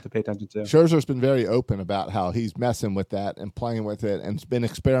to pay attention to. Scherzer's been very open about how he's messing with that and playing with it, and has been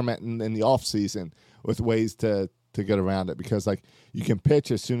experimenting in the off season with ways to get around it, because like you can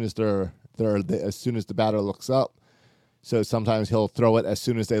pitch as soon as as soon as the batter looks up. So sometimes he'll throw it as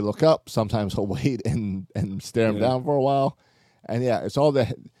soon as they look up. Sometimes he'll wait and stare him down for a while. And it's all the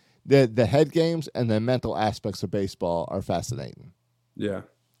head games and the mental aspects of baseball are fascinating. Yeah.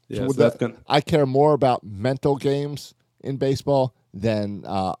 So I care more about mental games in baseball than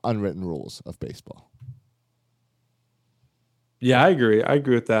unwritten rules of baseball. Yeah, I agree. I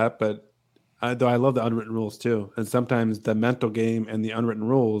agree with that. But though I love the unwritten rules too. And sometimes the mental game and the unwritten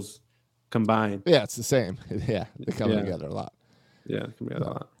rules combine. Yeah, it's the same. Yeah, they come together a lot. Yeah, they come together a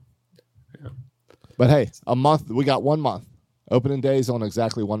lot. Yeah. But hey, a month. We got 1 month. Opening day is on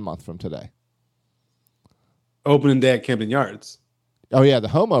exactly 1 month from today. Opening day at Camden Yards. Oh yeah, the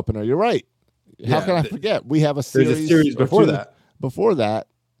home opener. You're right. How can I forget? We have a series. There's a series before that. Before that,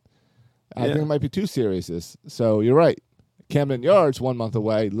 I think it might be 2 series. So you're right. Camden Yards 1 month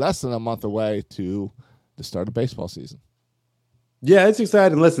away, less than a month away to the start of baseball season. Yeah, it's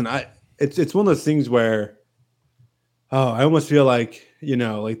exciting. Listen, it's one of those things where, I almost feel like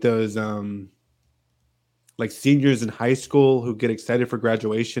like those like seniors in high school who get excited for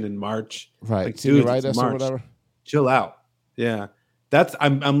graduation in March. Right. Like, senioritis or whatever. Chill out. Yeah.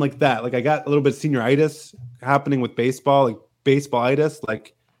 I'm like that. Like I got a little bit of senioritis happening with baseball, like baseballitis.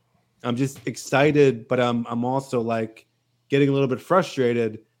 Like I'm just excited, but I'm also like getting a little bit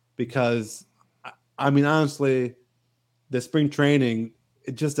frustrated because I mean, honestly, the spring training,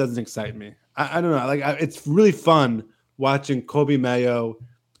 it just doesn't excite me. I don't know. Like it's really fun watching Kobe Mayo.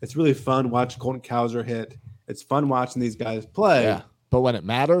 It's really fun watching Colton Cowser hit. It's fun watching these guys play. Yeah. But when it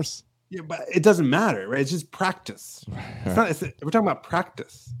matters, yeah, but it doesn't matter, right? It's just practice. We're talking about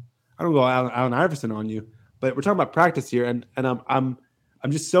practice. I don't go Allen Iverson on you, but we're talking about practice here, and I'm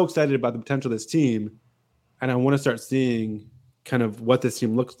just so excited about the potential of this team, and I want to start seeing kind of what this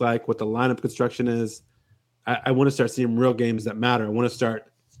team looks like, what the lineup construction is. I want to start seeing real games that matter. I want to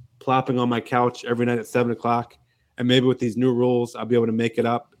start plopping on my couch every night at 7:00, and maybe with these new rules, I'll be able to make it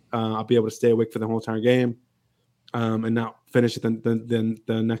up. I'll be able to stay awake for the whole entire game, and not finish it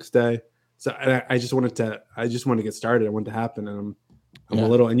the next day. So I just wanted to get started. I want it to happen, and I'm a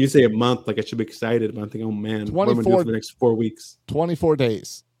little. And you say a month, like I should be excited, but I'm thinking, oh man, what am I doing for the next 4 weeks? 24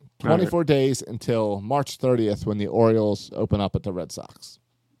 days. 24 days until March 30th when the Orioles open up at the Red Sox.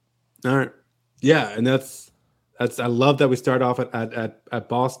 All right, yeah, and that's. I love that we start off at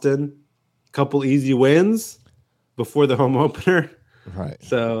Boston. Couple easy wins before the home opener. Right.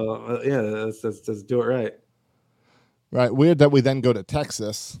 So let's do it right. Right. Weird that we then go to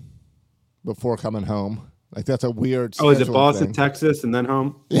Texas before coming home. Like that's a weird. Oh, is it Boston, thing. Texas, and then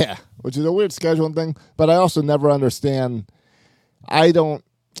home? Yeah, which is a weird scheduling thing. But I also never understand. I don't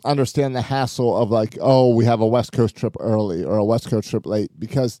understand the hassle of like, oh, we have a West Coast trip early or a West Coast trip late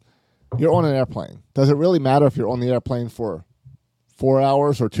because you're on an airplane. Does it really matter if you're on the airplane for 4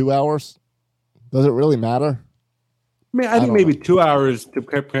 hours or 2 hours? Does it really matter? I mean, I think maybe 2 hours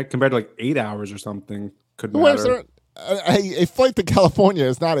compared to like 8 hours or something could matter. A flight to California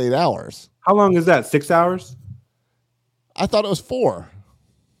is not 8 hours. How long is that? 6 hours? I thought it was 4.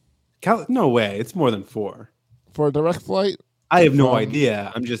 No way. It's more than 4. For a direct flight? I have no idea.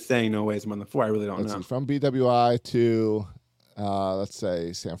 I'm just saying no way it's more than 4. I really don't know. See, from BWI to, let's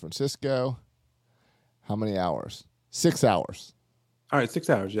say, San Francisco. How many hours? 6 hours. All right, 6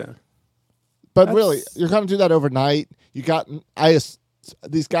 hours, yeah. But really, you're going to do that overnight.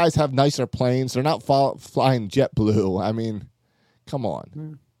 These guys have nicer planes. They're not flying JetBlue. I mean, come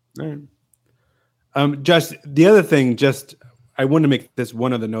on. Just the other thing, I want to make this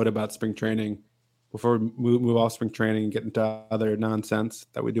one other note about spring training before we move off spring training and get into other nonsense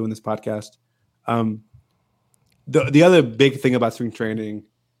that we do in this podcast. The other big thing about spring training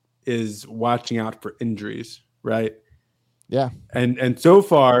is watching out for injuries, right? Yeah. And so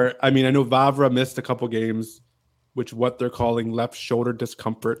far, I mean, I know Vavra missed a couple games, which what they're calling left shoulder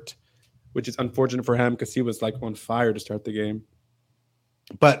discomfort, which is unfortunate for him because he was like on fire to start the game.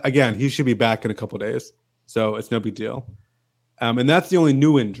 But again, he should be back in a couple days, so it's no big deal. And that's the only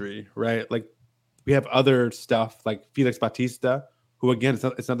new injury, right? Like we have other stuff like Felix Bautista, who again,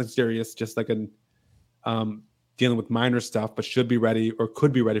 it's nothing serious, just like dealing with minor stuff, but should be ready or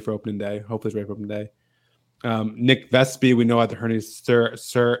could be ready for opening day. Hopefully, he's ready for opening day. Nick Vespi, we know had the hernia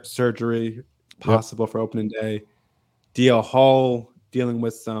surgery possible for opening day. DL Hall dealing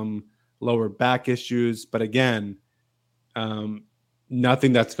with some lower back issues, but again,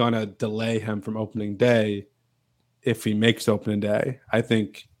 nothing that's going to delay him from opening day if he makes opening day. I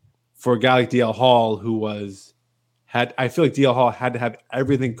think for a guy like DL Hall, I feel like DL Hall had to have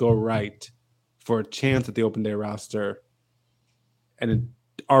everything go right for a chance at the open day roster, and it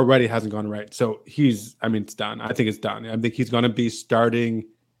already hasn't gone right. So it's done. I think it's done. I think he's going to be starting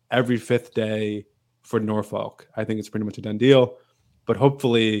every 5th day for Norfolk. I think it's pretty much a done deal, but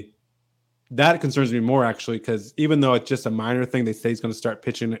hopefully that concerns me more actually, because even though it's just a minor thing, they say he's going to start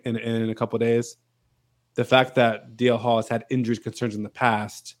pitching in a couple of days. The fact that DL Hall has had injury concerns in the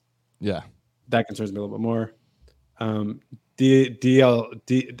past, yeah, that concerns me a little bit more.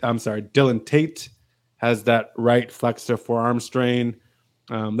 Dylan Tate has that right flexor forearm strain.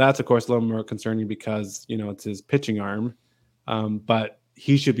 That's of course a little more concerning because it's his pitching arm, but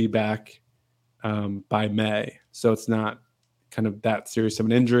he should be back by May, so it's not kind of that serious of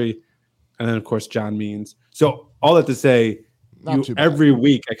an injury. And then of course John Means. So all that to say, every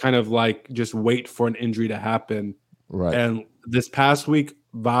week I kind of like just wait for an injury to happen. Right. And this past week,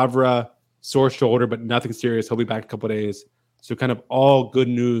 Vavra, sore shoulder, but nothing serious. He'll be back in a couple of days. So kind of all good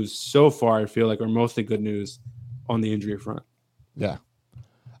news so far, I feel like, or mostly good news on the injury front. Yeah.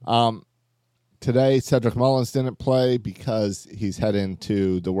 Today, Cedric Mullins didn't play because he's heading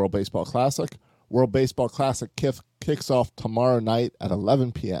to the World Baseball Classic. World Baseball Classic kicks off tomorrow night at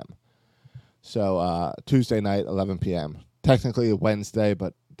 11 p.m. So Tuesday night, 11 p.m. Technically Wednesday,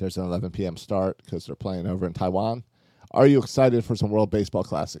 but there's an 11 p.m. start because they're playing over in Taiwan. Are you excited for some World Baseball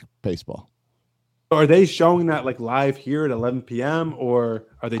Classic baseball? Are they showing that like live here at 11 p.m. or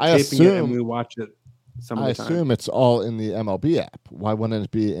are they taping it and we watch it some of the time? I assume it's all in the MLB app. Why wouldn't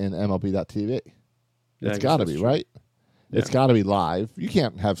it be in MLB.tv? It's got to be, right? Yeah. It's got to be live. You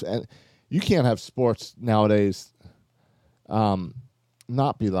can't have sports nowadays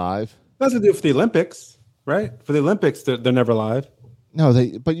not be live. That's what they do for the Olympics, right? For the Olympics, they're never live. No,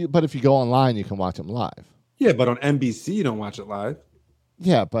 but if you go online, you can watch them live. Yeah, but on NBC, you don't watch it live.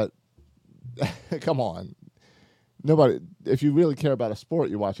 Yeah, but come on. Nobody. If you really care about a sport,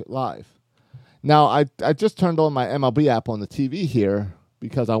 you watch it live. Now, I just turned on my MLB app on the TV here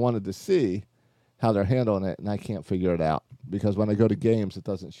because I wanted to see how they're handling it, and I can't figure it out because when I go to games, it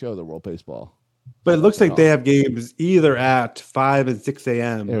doesn't show the World Baseball. But it looks like they have games either at 5 and 6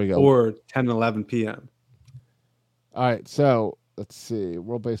 a.m. or 10 and 11 p.m. All right, so let's see.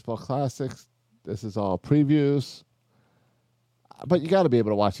 World Baseball Classics. This is all previews. But you got to be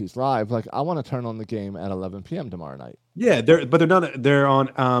able to watch these live. Like, I want to turn on the game at 11 p.m. tomorrow night. Yeah, they're not. They're on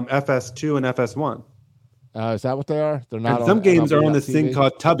FS2 and FS1. Is that what they are? They're not. And some games are on this thing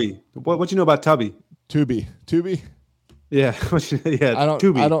called Tubi. What you know about Tubi? Tubi. Yeah,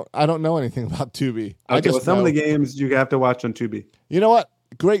 Tubi. I don't know anything about Tubi. Okay, some of the games you have to watch on Tubi. You know what?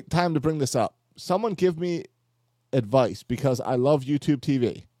 Great time to bring this up. Someone give me advice because I love YouTube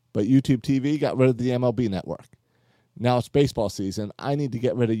TV, but YouTube TV got rid of the MLB network. Now it's baseball season. I need to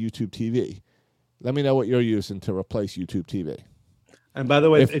get rid of YouTube TV. Let me know what you're using to replace YouTube TV. And by the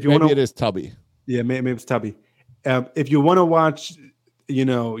way, if you want to, it is Tubi. Yeah, maybe it's Tubi. If you want to watch,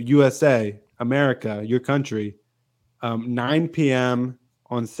 USA, America, your country, 9 p.m.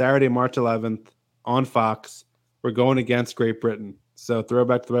 on Saturday, March 11th on Fox, we're going against Great Britain. So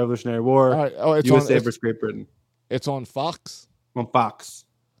throwback to the Revolutionary War. All right. USA versus Great Britain. It's on Fox? On Fox.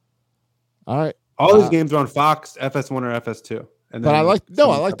 All right. All these games are on Fox, FS1 or FS2. And but I like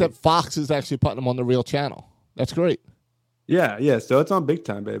that Fox is actually putting them on the real channel. That's great. Yeah. So it's on big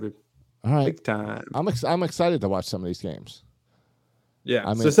time, baby. All right. Big time. I'm excited to watch some of these games. Yeah.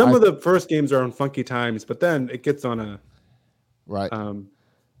 I mean, so some of the first games are on funky times, but then it gets on a right. I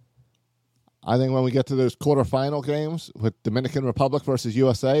think when we get to those quarterfinal games with Dominican Republic versus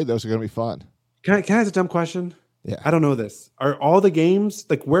USA, those are going to be fun. Can I ask a dumb question? Yeah. I don't know this. Are all the games,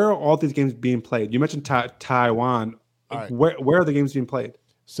 like, where are all these games being played? You mentioned Taiwan. Right. Where are the games being played?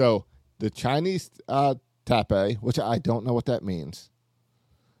 So the Chinese Taipei, which I don't know what that means.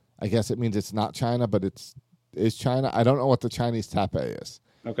 I guess it means it's not China, but is China. I don't know what the Chinese Taipei is.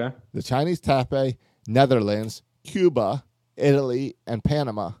 Okay. The Chinese Taipei, Netherlands, Cuba, Italy, and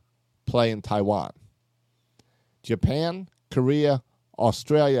Panama play in Taiwan. Japan, Korea,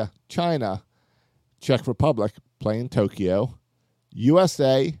 Australia, China, Czech Republic play in Tokyo.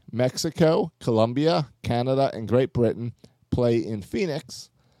 USA, Mexico, Colombia, Canada, and Great Britain play in Phoenix.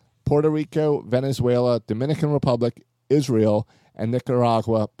 Puerto Rico, Venezuela, Dominican Republic, Israel, and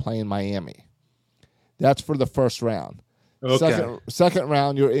Nicaragua play in Miami. That's for the first round. Okay. Second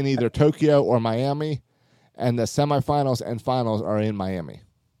round, you're in either Tokyo or Miami, and the semifinals and finals are in Miami.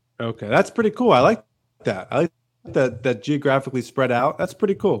 Okay, that's pretty cool. I like that. I like that geographically spread out. That's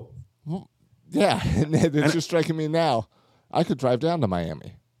pretty cool. Well, yeah, it's just striking me now. I could drive down to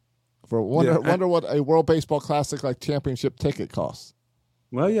Miami. Wonder what a World Baseball Classic like championship ticket costs.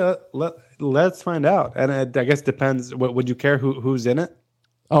 Well, yeah, let's find out. And I guess it depends. Would you care who's in it?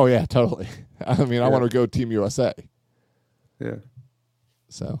 Oh yeah, totally. I mean, I want to go Team USA. Yeah.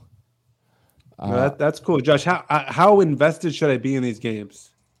 So. That's cool, Josh. How invested should I be in these games?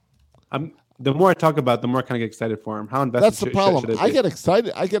 The more I talk about it, the more I kind of get excited for them. How invested? That's the problem. Should I get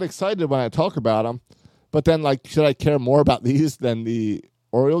excited. I get excited when I talk about them, but then should I care more about these than the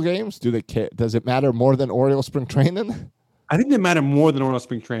Oriole games? Do they care? Does it matter more than Oriole spring training? I think they matter more than Oriole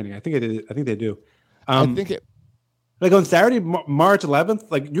spring training. I think they do. I think it. Like on Saturday, March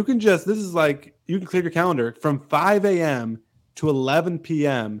 11th, like you can clear your calendar from 5 a.m. to 11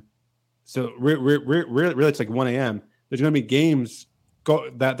 p.m. So really, it's like 1 a.m. There's going to be games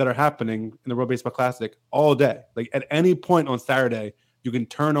that are happening in the World Baseball Classic all day. Like at any point on Saturday, you can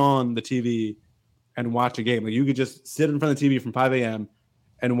turn on the TV and watch a game. Like you could just sit in front of the TV from 5 a.m.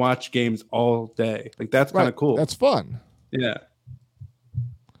 and watch games all day. Like that's kind of cool. That's fun. Yeah.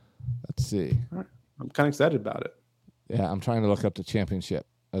 Let's see. I'm kind of excited about it. Yeah, I'm trying to look up the championship.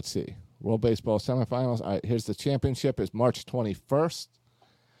 Let's see. World Baseball semifinals. All right, here's the championship. It's March 21st.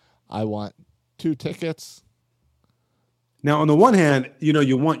 I want 2 tickets. Now, on the one hand,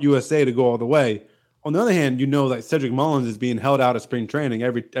 you want USA to go all the way. On the other hand, that Cedric Mullins is being held out of spring training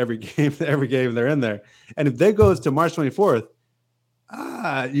every game they're in there. And if that goes to March 24th,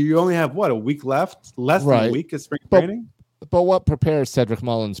 You only have a week left, less than a week of spring training. But what prepares Cedric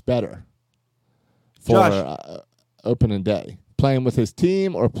Mullins better for opening day? Playing with his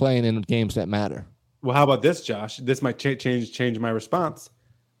team or playing in games that matter? Well, how about this, Josh? This might change my response.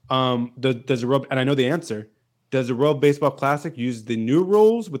 Does the World, and I know the answer. Does the World Baseball Classic use the new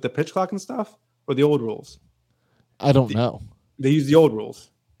rules with the pitch clock and stuff, or the old rules? I don't know. They use the old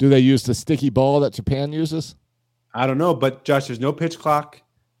rules. Do they use the sticky ball that Japan uses? I don't know, but Josh, there's no pitch clock.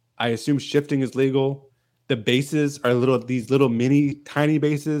 I assume shifting is legal. The bases are these little mini tiny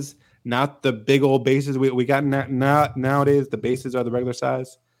bases, not the big old bases we got nowadays. The bases are the regular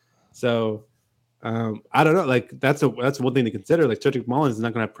size. So I don't know. Like that's one thing to consider. Like Cedric Mullins is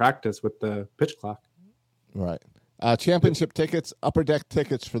not going to practice with the pitch clock. Right. Championship tickets, upper deck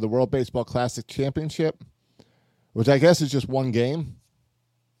tickets for the World Baseball Classic Championship, which I guess is just one game.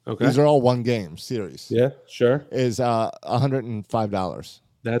 Okay. These are all one game series. Yeah, sure. Is $105.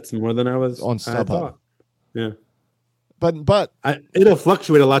 That's more than I was on StubHub. Yeah. But it'll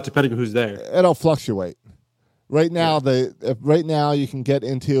fluctuate a lot depending on who's there. It'll fluctuate. Right now, right now you can get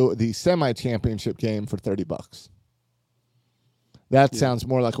into the semi-championship game for $30. That sounds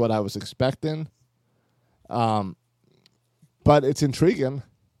more like what I was expecting. But it's intriguing.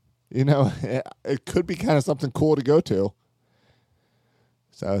 You know, it could be kind of something cool to go to.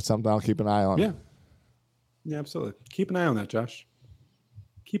 So it's something I'll keep an eye on. Yeah. Yeah, absolutely. Keep an eye on that, Josh.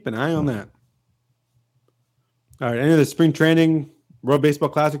 Keep an eye on that. All right. Any of the spring training World Baseball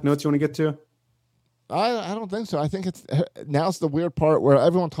Classic notes you want to get to? I don't think so. I think now's the weird part where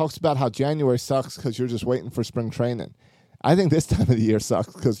everyone talks about how January sucks because you're just waiting for spring training. I think this time of the year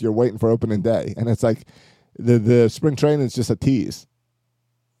sucks because you're waiting for opening day. And it's like the spring training is just a tease.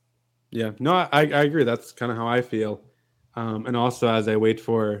 Yeah. No, I agree. That's kind of how I feel. And also as I wait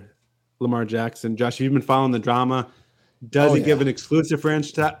for Lamar Jackson. Josh, you've been following the drama. Does he give an exclusive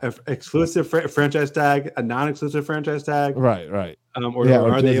franchise tag, a non-exclusive franchise tag? Right. Or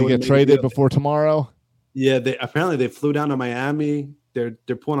does he get traded before tomorrow? Yeah, they flew down to Miami. They're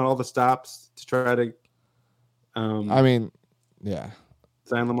pulling out all the stops to try to. Sign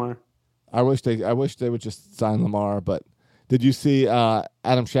Lamar. I wish they would just sign Lamar. But did you see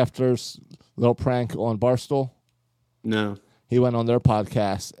Adam Schefter's little prank on Barstool? No. He went on their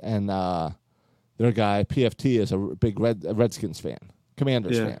podcast, and their guy PFT is a big Redskins fan,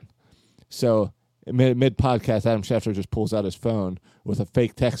 Commanders fan. So mid podcast, Adam Schefter just pulls out his phone with a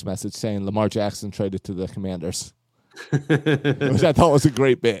fake text message saying Lamar Jackson traded to the Commanders, which I thought was a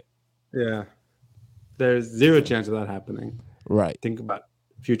great bit. Yeah, there's zero chance of that happening. Right. Think about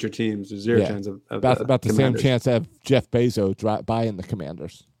future teams. There's zero chance of about the same chance of Jeff Bezos buying the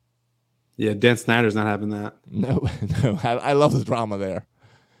Commanders. Yeah, Dan Snyder's not having that. No. I love the drama there.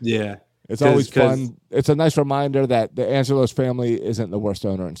 Yeah. It's always fun. It's a nice reminder that the Angelos family isn't the worst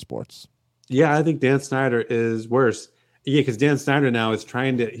owner in sports. Yeah, I think Dan Snyder is worse. Yeah, because Dan Snyder now is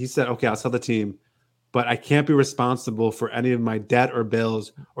he said, okay, I'll sell the team, but I can't be responsible for any of my debt or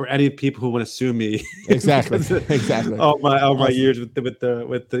bills or any people who want to sue me. Exactly. All my years with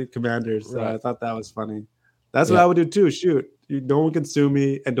the Commanders. So I thought that was funny. That's what I would do too. Shoot. No one can sue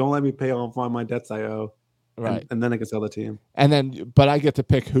me, and don't let me pay off all my debts I owe. Right. And then I can sell the team. But I get to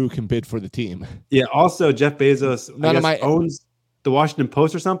pick who can bid for the team. Yeah. Also, Jeff Bezos owns the Washington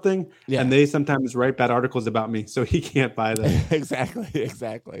Post or something, and they sometimes write bad articles about me, so he can't buy them.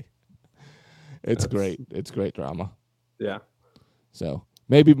 Exactly. It's great. It's great drama. Yeah. So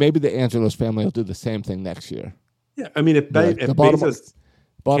maybe the Angelos family will do the same thing next year. Yeah. I mean, if Bezos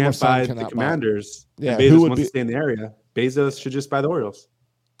can't buy the Commanders, and Bezos wants to stay in the area, Bezos should just buy the Orioles.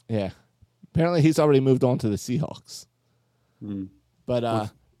 Yeah. Apparently, he's already moved on to the Seahawks. But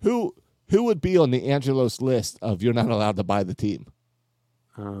who would be on the Angelos list of you're not allowed to buy the team?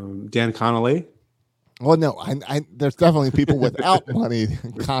 Dan Connolly. Well, no, there's definitely people without money.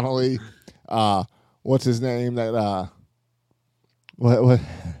 Connolly, what's his name? That what?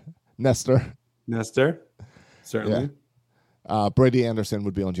 Nestor, certainly. Yeah. Brady Anderson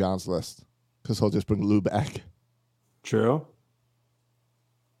would be on John's list because he'll just bring Lou back. True.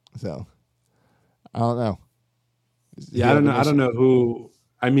 So, I don't know. Yeah, I don't know who.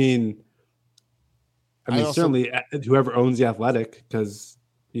 I mean, certainly whoever owns the Athletic, because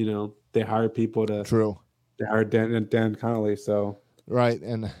they hire people to. True. They hired Dan Connolly, so. Right,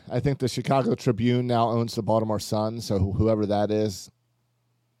 and I think the Chicago Tribune now owns the Baltimore Sun, so whoever that is.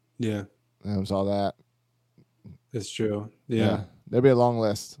 Yeah. Owns all that. It's true. Yeah. There'll be a long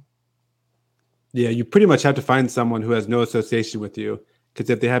list. Yeah, you pretty much have to find someone who has no association with you. Because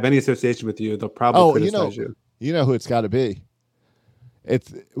if they have any association with you, they'll probably criticize you. You know who it's got to be.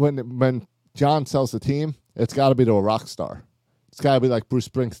 It's when John sells the team, it's got to be to a rock star. It's got to be like Bruce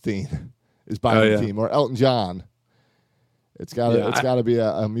Springsteen is buying the team, or Elton John. It's got to be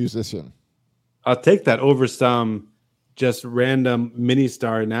a musician. I'll take that over some just random mini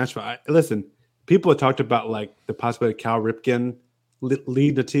star in Nashville. Listen, people have talked about like the possibility of Cal Ripken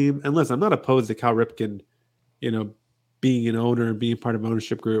lead the team, and listen, I'm not opposed to Cal Ripken, being an owner and being part of an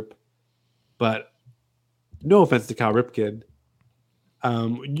ownership group, but no offense to Cal Ripken,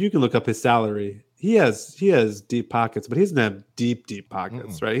 you can look up his salary. He has deep pockets, but he doesn't have deep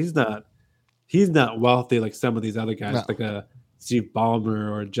pockets, right? He's not wealthy like some of these other guys, like a Steve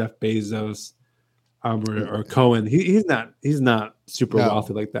Ballmer or Jeff Bezos, or Cohen. He's not super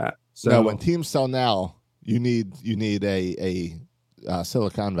wealthy like that. So when teams sell now, you need a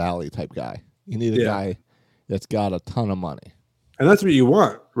Silicon Valley type guy. You need a guy that's got a ton of money, and that's what you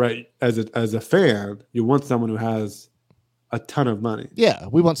want, right? As a fan, you want someone who has a ton of money. Yeah,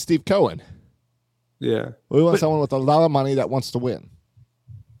 we want Steve Cohen. Yeah, we want someone with a lot of money that wants to win.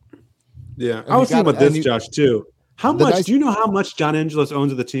 Yeah, and I was thinking about this, Josh, too. How much? Do you know how much John Angelos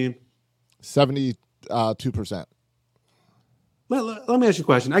owns of the team? 72%. Let me ask you a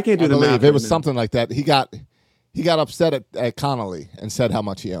question. I can't do the math. It was something like that. He got upset at Connolly and said how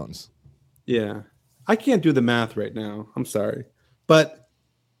much he owns. Yeah, I can't do the math right now. I'm sorry, but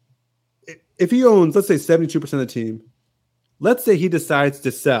if he owns, let's say 72% of the team, let's say he decides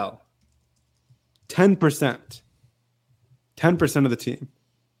to sell 10% of the team,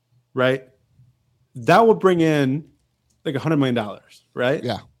 right? That will bring in like $100 million, right?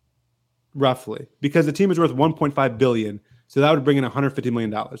 Yeah. Roughly. Because the team is worth $1.5 billion. So that would bring in $150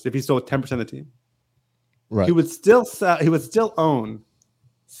 million if he sold 10% of the team. Right. He would still own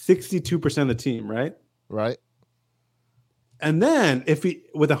 62% of the team, right? Right. And then if he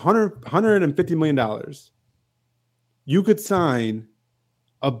with $150 million, you could sign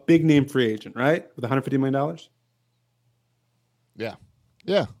a big name free agent, right? With $150 million? Yeah.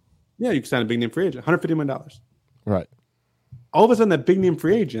 Yeah. Yeah, you can sign a big name free agent, $150 million. Right. All of a sudden, that big name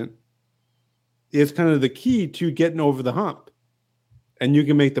free agent is kind of the key to getting over the hump. And you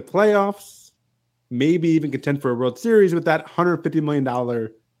can make the playoffs, maybe even contend for a World Series with that $150 million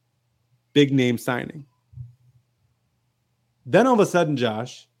big name signing. Then all of a sudden,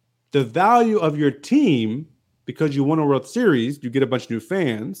 Josh, the value of your team, because you won a World Series, you get a bunch of new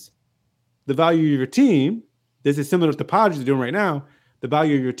fans. The value of your team, this is similar to the Padres are doing right now. The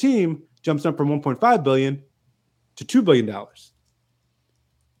value of your team jumps up from $1.5 billion to $2 billion.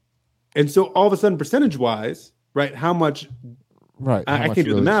 And so all of a sudden, percentage-wise, right, how much right? I can't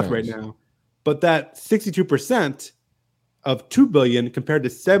do the math right now, but that 62% of $2 billion compared to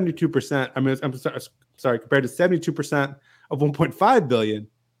 72%, I'm sorry, compared to 72% of $1.5 billion,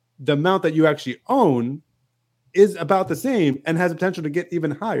 the amount that you actually own is about the same and has the potential to get even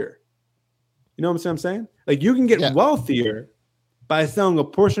higher. You know what I'm saying? Like you can get wealthier by selling a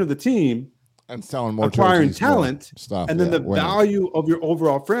portion of the team and selling more, acquiring talent, stuff, and then the value of your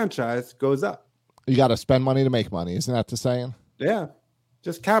overall franchise goes up. You got to spend money to make money. Isn't that the saying? Yeah,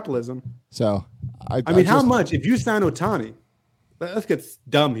 just capitalism. So, I mean, how much if you sign Ohtani? Let's get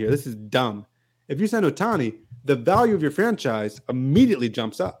dumb here. This is dumb. If you sign Ohtani, the value of your franchise immediately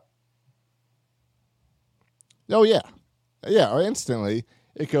jumps up. Oh yeah, or instantly.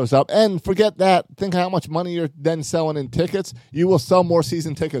 It goes up. And forget that. Think how much money you're then selling in tickets. You will sell more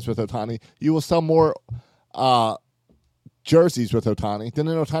season tickets with Ohtani. You will sell more jerseys with Ohtani.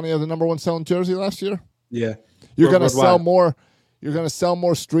 Didn't Ohtani have the number one selling jersey last year? Yeah. You're going to sell more. You're going to sell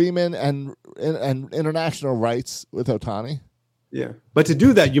more streaming and international rights with Ohtani. Yeah. But to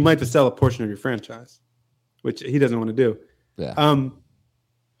do that, you might have to sell a portion of your franchise, which he doesn't want to do. Yeah.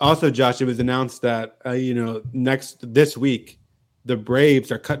 Also, Josh, it was announced that, this week, the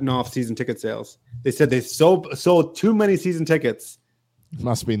Braves are cutting off season ticket sales. They said they sold too many season tickets.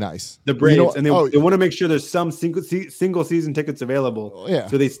 Must be nice. The Braves, and they want to make sure there's some single season tickets available. Yeah.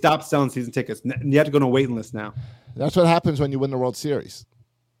 So they stopped selling season tickets. You have to go on a waiting list now. That's what happens when you win the World Series.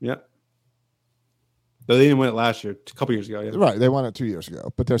 Yeah. But they didn't win it last year, a couple years ago. Yeah. Right. They won it 2 years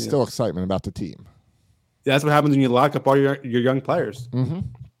ago, but there's still excitement about the team. Yeah, that's what happens when you lock up all your young players. Mm-hmm.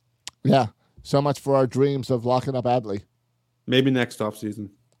 Yeah. So much for our dreams of locking up Adley. Maybe next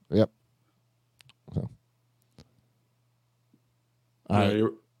offseason. Yep. So. All right.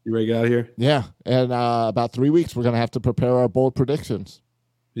 You ready to get out of here? Yeah. And about 3 weeks, we're going to have to prepare our bold predictions.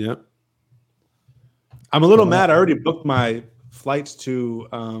 Yep. I'm a little mad. I already booked my flights to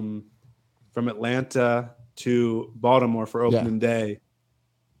from Atlanta to Baltimore for opening day.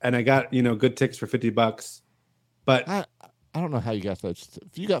 And I got, good tickets for $50. But I don't know how you got those.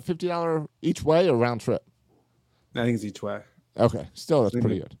 If you got $50 each way or round trip? I think it's each way. Okay. Still, that's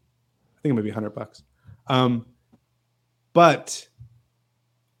pretty good. I think it might be $100. but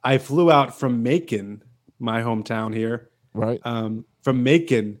I flew out from Macon, my hometown here, Right. From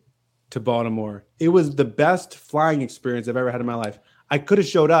Macon to Baltimore. It was the best flying experience I've ever had in my life. I could have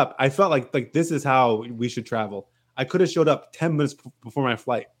showed up. I felt like this is how we should travel. I could have showed up 10 minutes before my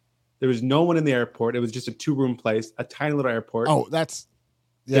flight. There was no one in the airport. It was just a 2-room place, a tiny little airport. Oh, that's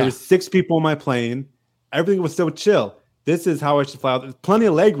There was 6 people on my plane. Everything was so chill. This is how I should fly. There's plenty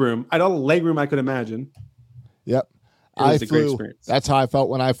of leg room. I had all the leg room I could imagine. Yep. It was a great experience. That's how I felt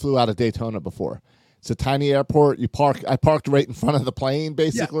when I flew out of Daytona before. It's a tiny airport. I parked right in front of the plane,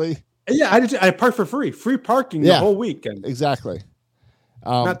 basically. Yeah, I parked for free. Free parking the whole weekend. Exactly.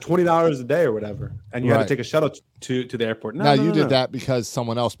 Not $20 a day or whatever. And you had to take a shuttle to the airport. No, you did that because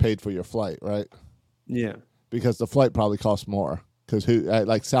someone else paid for your flight, right? Yeah. Because the flight probably cost more. Because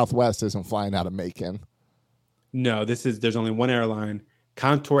like Southwest isn't flying out of Macon. No, there's only one airline,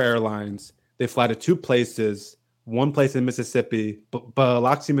 Contour Airlines. They fly to 2 places, one place in Mississippi,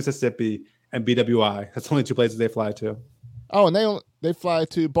 Biloxi, Mississippi, and BWI. That's the only 2 places they fly to. Oh, and they fly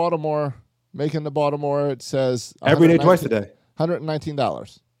to Baltimore, Macon to Baltimore. It says every day, twice a day.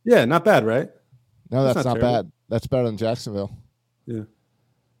 $119. Yeah, not bad, right? No, that's not bad. That's better than Jacksonville. Yeah.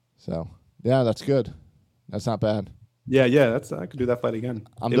 So yeah, that's good. That's not bad. Yeah. I could do that flight again.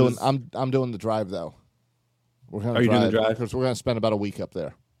 I'm doing the drive though. Are you doing the drive? Because we're going to spend about a week up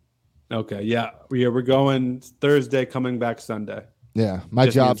there. Okay. Yeah. We're going Thursday, coming back Sunday. Yeah. My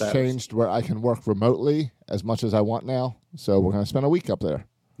job's changed where I can work remotely as much as I want now. So we're going to spend a week up there.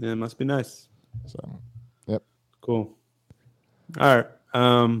 Yeah, it must be nice. So, yep. Cool. All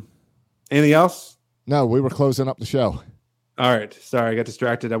right. Anything else? No, we were closing up the show. All right. Sorry, I got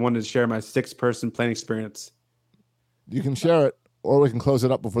distracted. I wanted to share my 6-person plane experience. You can share it, or we can close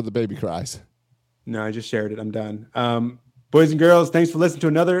it up before the baby cries. No, I just shared it. I'm done. Boys and girls, thanks for listening to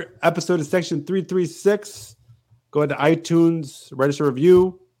another episode of Section 336. Go ahead to iTunes, register a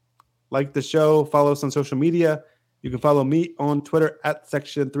review, like the show, follow us on social media. You can follow me on Twitter at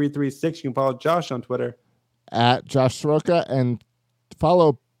Section 336. You can follow Josh on Twitter at Josh Soroka, and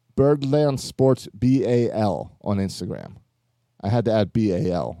follow Birdland Sports BAL on Instagram. I had to add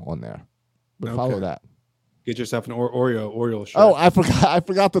BAL on there, but follow that. Get yourself an Oreo shirt. Oh, I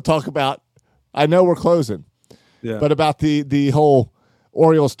forgot to talk about. I know we're closing, but about the whole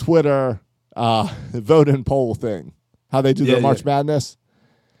Orioles Twitter vote and poll thing, how they do their March Madness,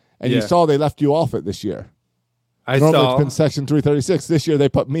 and you saw they left you off it this year. Normally it's been Section 336. This year they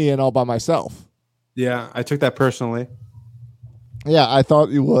put me in all by myself. Yeah, I took that personally. Yeah, I thought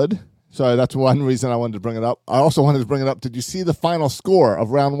you would. So that's one reason I wanted to bring it up. I also wanted to bring it up. Did you see the final score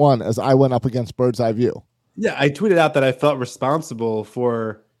of round 1 as I went up against Bird's Eye View? Yeah, I tweeted out that I felt responsible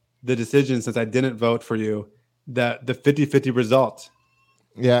for the decision since I didn't vote for you, that the 50-50 result.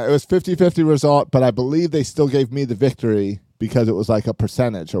 Yeah, it was 50-50 result, but I believe they still gave me the victory because it was like a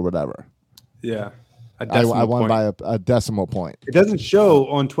percentage or whatever. Yeah. I won by a decimal point. It doesn't show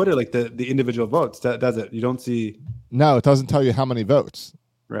on Twitter like the individual votes, does it? You don't see. No, it doesn't tell you how many votes.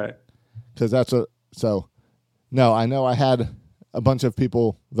 Right. Because no, I know I had a bunch of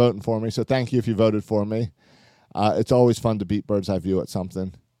people voting for me, so thank you if you voted for me. It's always fun to beat Bird's Eye View at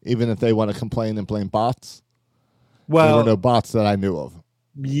something, even if they want to complain and blame bots. Well, there were no bots that I knew of.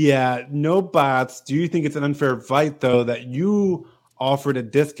 Yeah, no bots. Do you think it's an unfair fight, though, that you offered a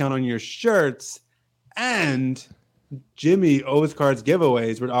discount on your shirts and Jimmy owes cards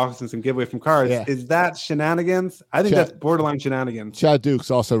giveaways? We're offering some giveaway from cards. Yeah. Is that shenanigans? I think that's borderline shenanigans. Chad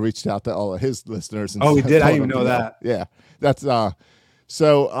Dukes also reached out to all of his listeners. And he did? I didn't even know that. Yeah. That's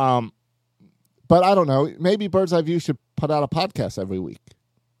so but I don't know. Maybe Bird's Eye View should put out a podcast every week.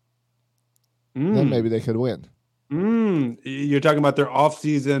 Then maybe they could win. You're talking about their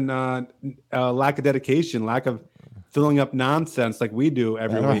off-season lack of dedication, lack of filling up nonsense like we do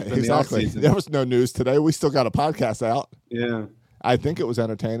every week. Exactly. There was no news today. We still got a podcast out. Yeah. I think it was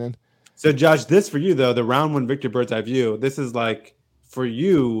entertaining. So, Josh, this for you, though, the round 1 victory Bird's Eye View, this is like, for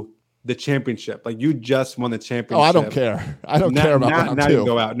you, the championship. Like, you just won the championship. Oh, I don't care. I don't care about round 2. Now you can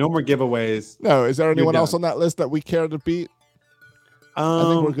go out. No more giveaways. No. Is there anyone else on that list that we care to beat? I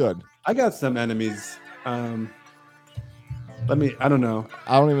think we're good. I got some enemies. I don't know.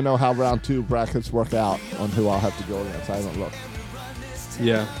 I don't even know how round 2 brackets work out on who I'll have to go against. I haven't looked.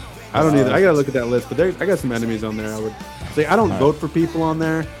 Yeah. I don't either. I got to look at that list, but I got some enemies on there. I would say I don't vote for people on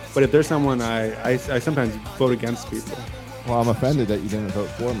there, but if there's someone I sometimes vote against people. Well, I'm offended that you didn't vote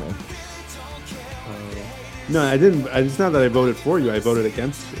for me. No, I didn't. It's not that I voted for you. I voted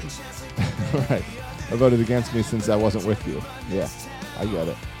against you. Right. I voted against me since I wasn't with you. Yeah, I get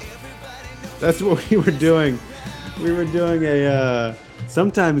it. That's what we were doing We were doing a.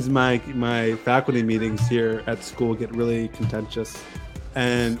 Sometimes my faculty meetings here at school get really contentious,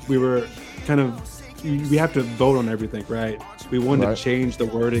 and we were kind of. We have to vote on everything, right? We wanted to change the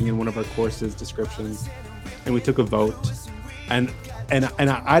wording in one of our courses descriptions, and we took a vote, and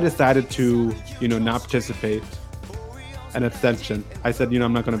I decided to not participate. An abstention. I said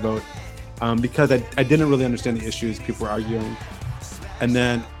I'm not going to vote because I didn't really understand the issues people were arguing, and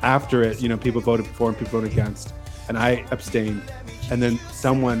then after it people voted for and people voted against, and I abstained, and then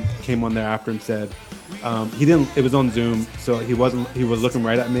someone came on there after and said he didn't. It was on Zoom, so he was looking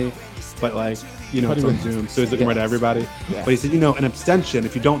right at me, but it's on Zoom, so he's looking right at everybody. Yeah. But he said, an abstention,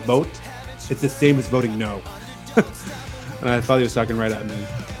 if you don't vote, it's the same as voting no. And I thought he was talking right at me.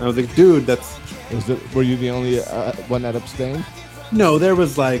 And I was like, dude, were you the only one that abstained? No, there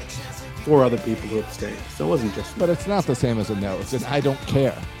was 4 other people who abstained, so it wasn't just me. But it's not the same as a no. It's just I don't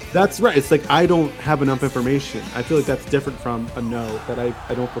care. That's right. It's I don't have enough information. I feel like that's different from a no, that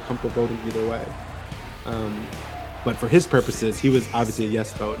I don't feel comfortable voting either way. But for his purposes, he was obviously a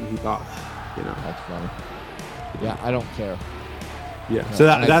yes vote, and he thought, That's funny. Yeah, I don't care. Yeah, so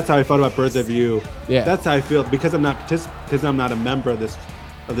that's how I felt about Bird's Eye View. Yeah, that's how I feel because I'm not a member of this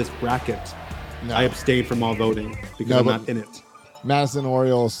bracket. No. I abstained from all voting because I'm not in it. Madison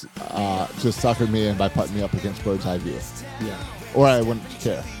Orioles just suckered me in by putting me up against Bird's Eye View. Yeah, or I wouldn't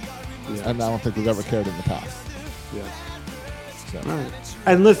care. Yeah. And I don't think we've ever cared in the past. Yeah. So. All right.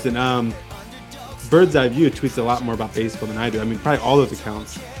 And listen, Bird's Eye View tweets a lot more about baseball than I do. I mean, probably all those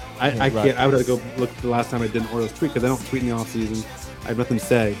accounts. I can't. I would have to go look the last time I did an Orioles tweet because I don't tweet in the off season. I have nothing to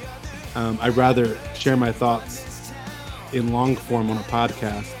say. I'd rather share my thoughts in long form on a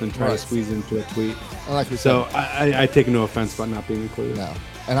podcast than try to squeeze into a tweet. So I take no offense about not being included. No,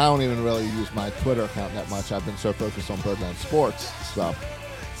 and I don't even really use my Twitter account that much. I've been so focused on Birdland Sports stuff.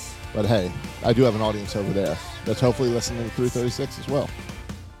 But hey, I do have an audience over there that's hopefully listening to 336 as well.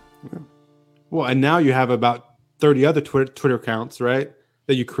 Yeah. Well, and now you have about 30 other Twitter accounts, right?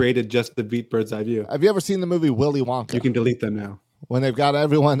 That you created just to beat Bird's Eye View. Have you ever seen the movie Willy Wonka? You can delete them now. When they've got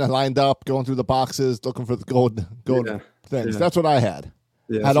everyone lined up, going through the boxes, looking for the gold things. Yeah. That's what I had.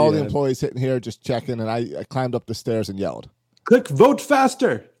 Yeah, had all the employees sitting here just checking, and I climbed up the stairs and yelled. Click vote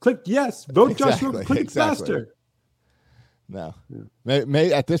faster. Click yes. Vote Joshua. Click faster. No. Yeah.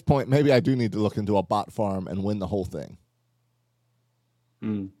 May at this point, maybe I do need to look into a bot farm and win the whole thing.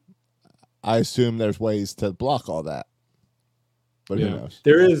 I assume there's ways to block all that. But who knows?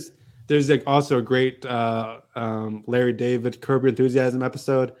 There's also a great Larry David Curb Your Enthusiasm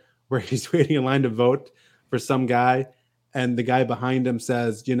episode where he's waiting in line to vote for some guy, and the guy behind him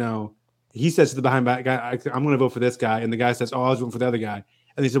says, he says to the behind guy, I'm going to vote for this guy, and the guy says, I was voting for the other guy,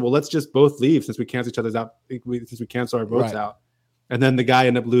 and he said, well, let's just both leave since we cancel each other's out, since we cancel our votes out, and then the guy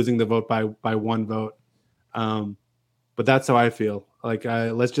ended up losing the vote by one vote. But that's how I feel.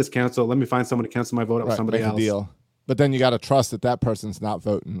 Let's just cancel. Let me find someone to cancel my vote with somebody else. Deal. But then you got to trust that person's not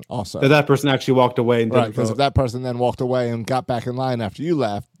voting also. That person actually walked away and didn't vote. Because if that person then walked away and got back in line after you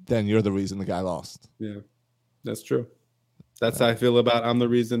left, then you're the reason the guy lost. Yeah, that's true. That's how I feel about I'm the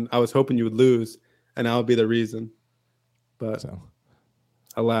reason. I was hoping you would lose, and I'll be the reason. But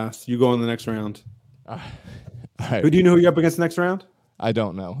alas, you go in the next round. All right. Who do you know who you're up against the next round? I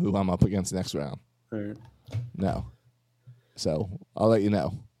don't know who I'm up against next round. All right. No. So I'll let you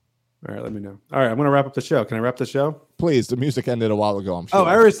know. All right, let me know. All right, I'm going to wrap up the show. Can I wrap the show? Please. The music ended a while ago, I'm sure. Oh,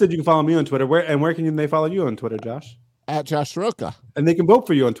 I already said you can follow me on Twitter. Where can they follow you on Twitter, Josh? At Josh Soroka. And they can vote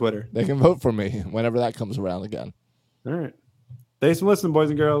for you on Twitter. They can vote for me whenever that comes around again. All right. Thanks for listening,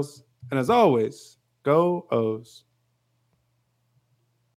 boys and girls. And as always, go O's.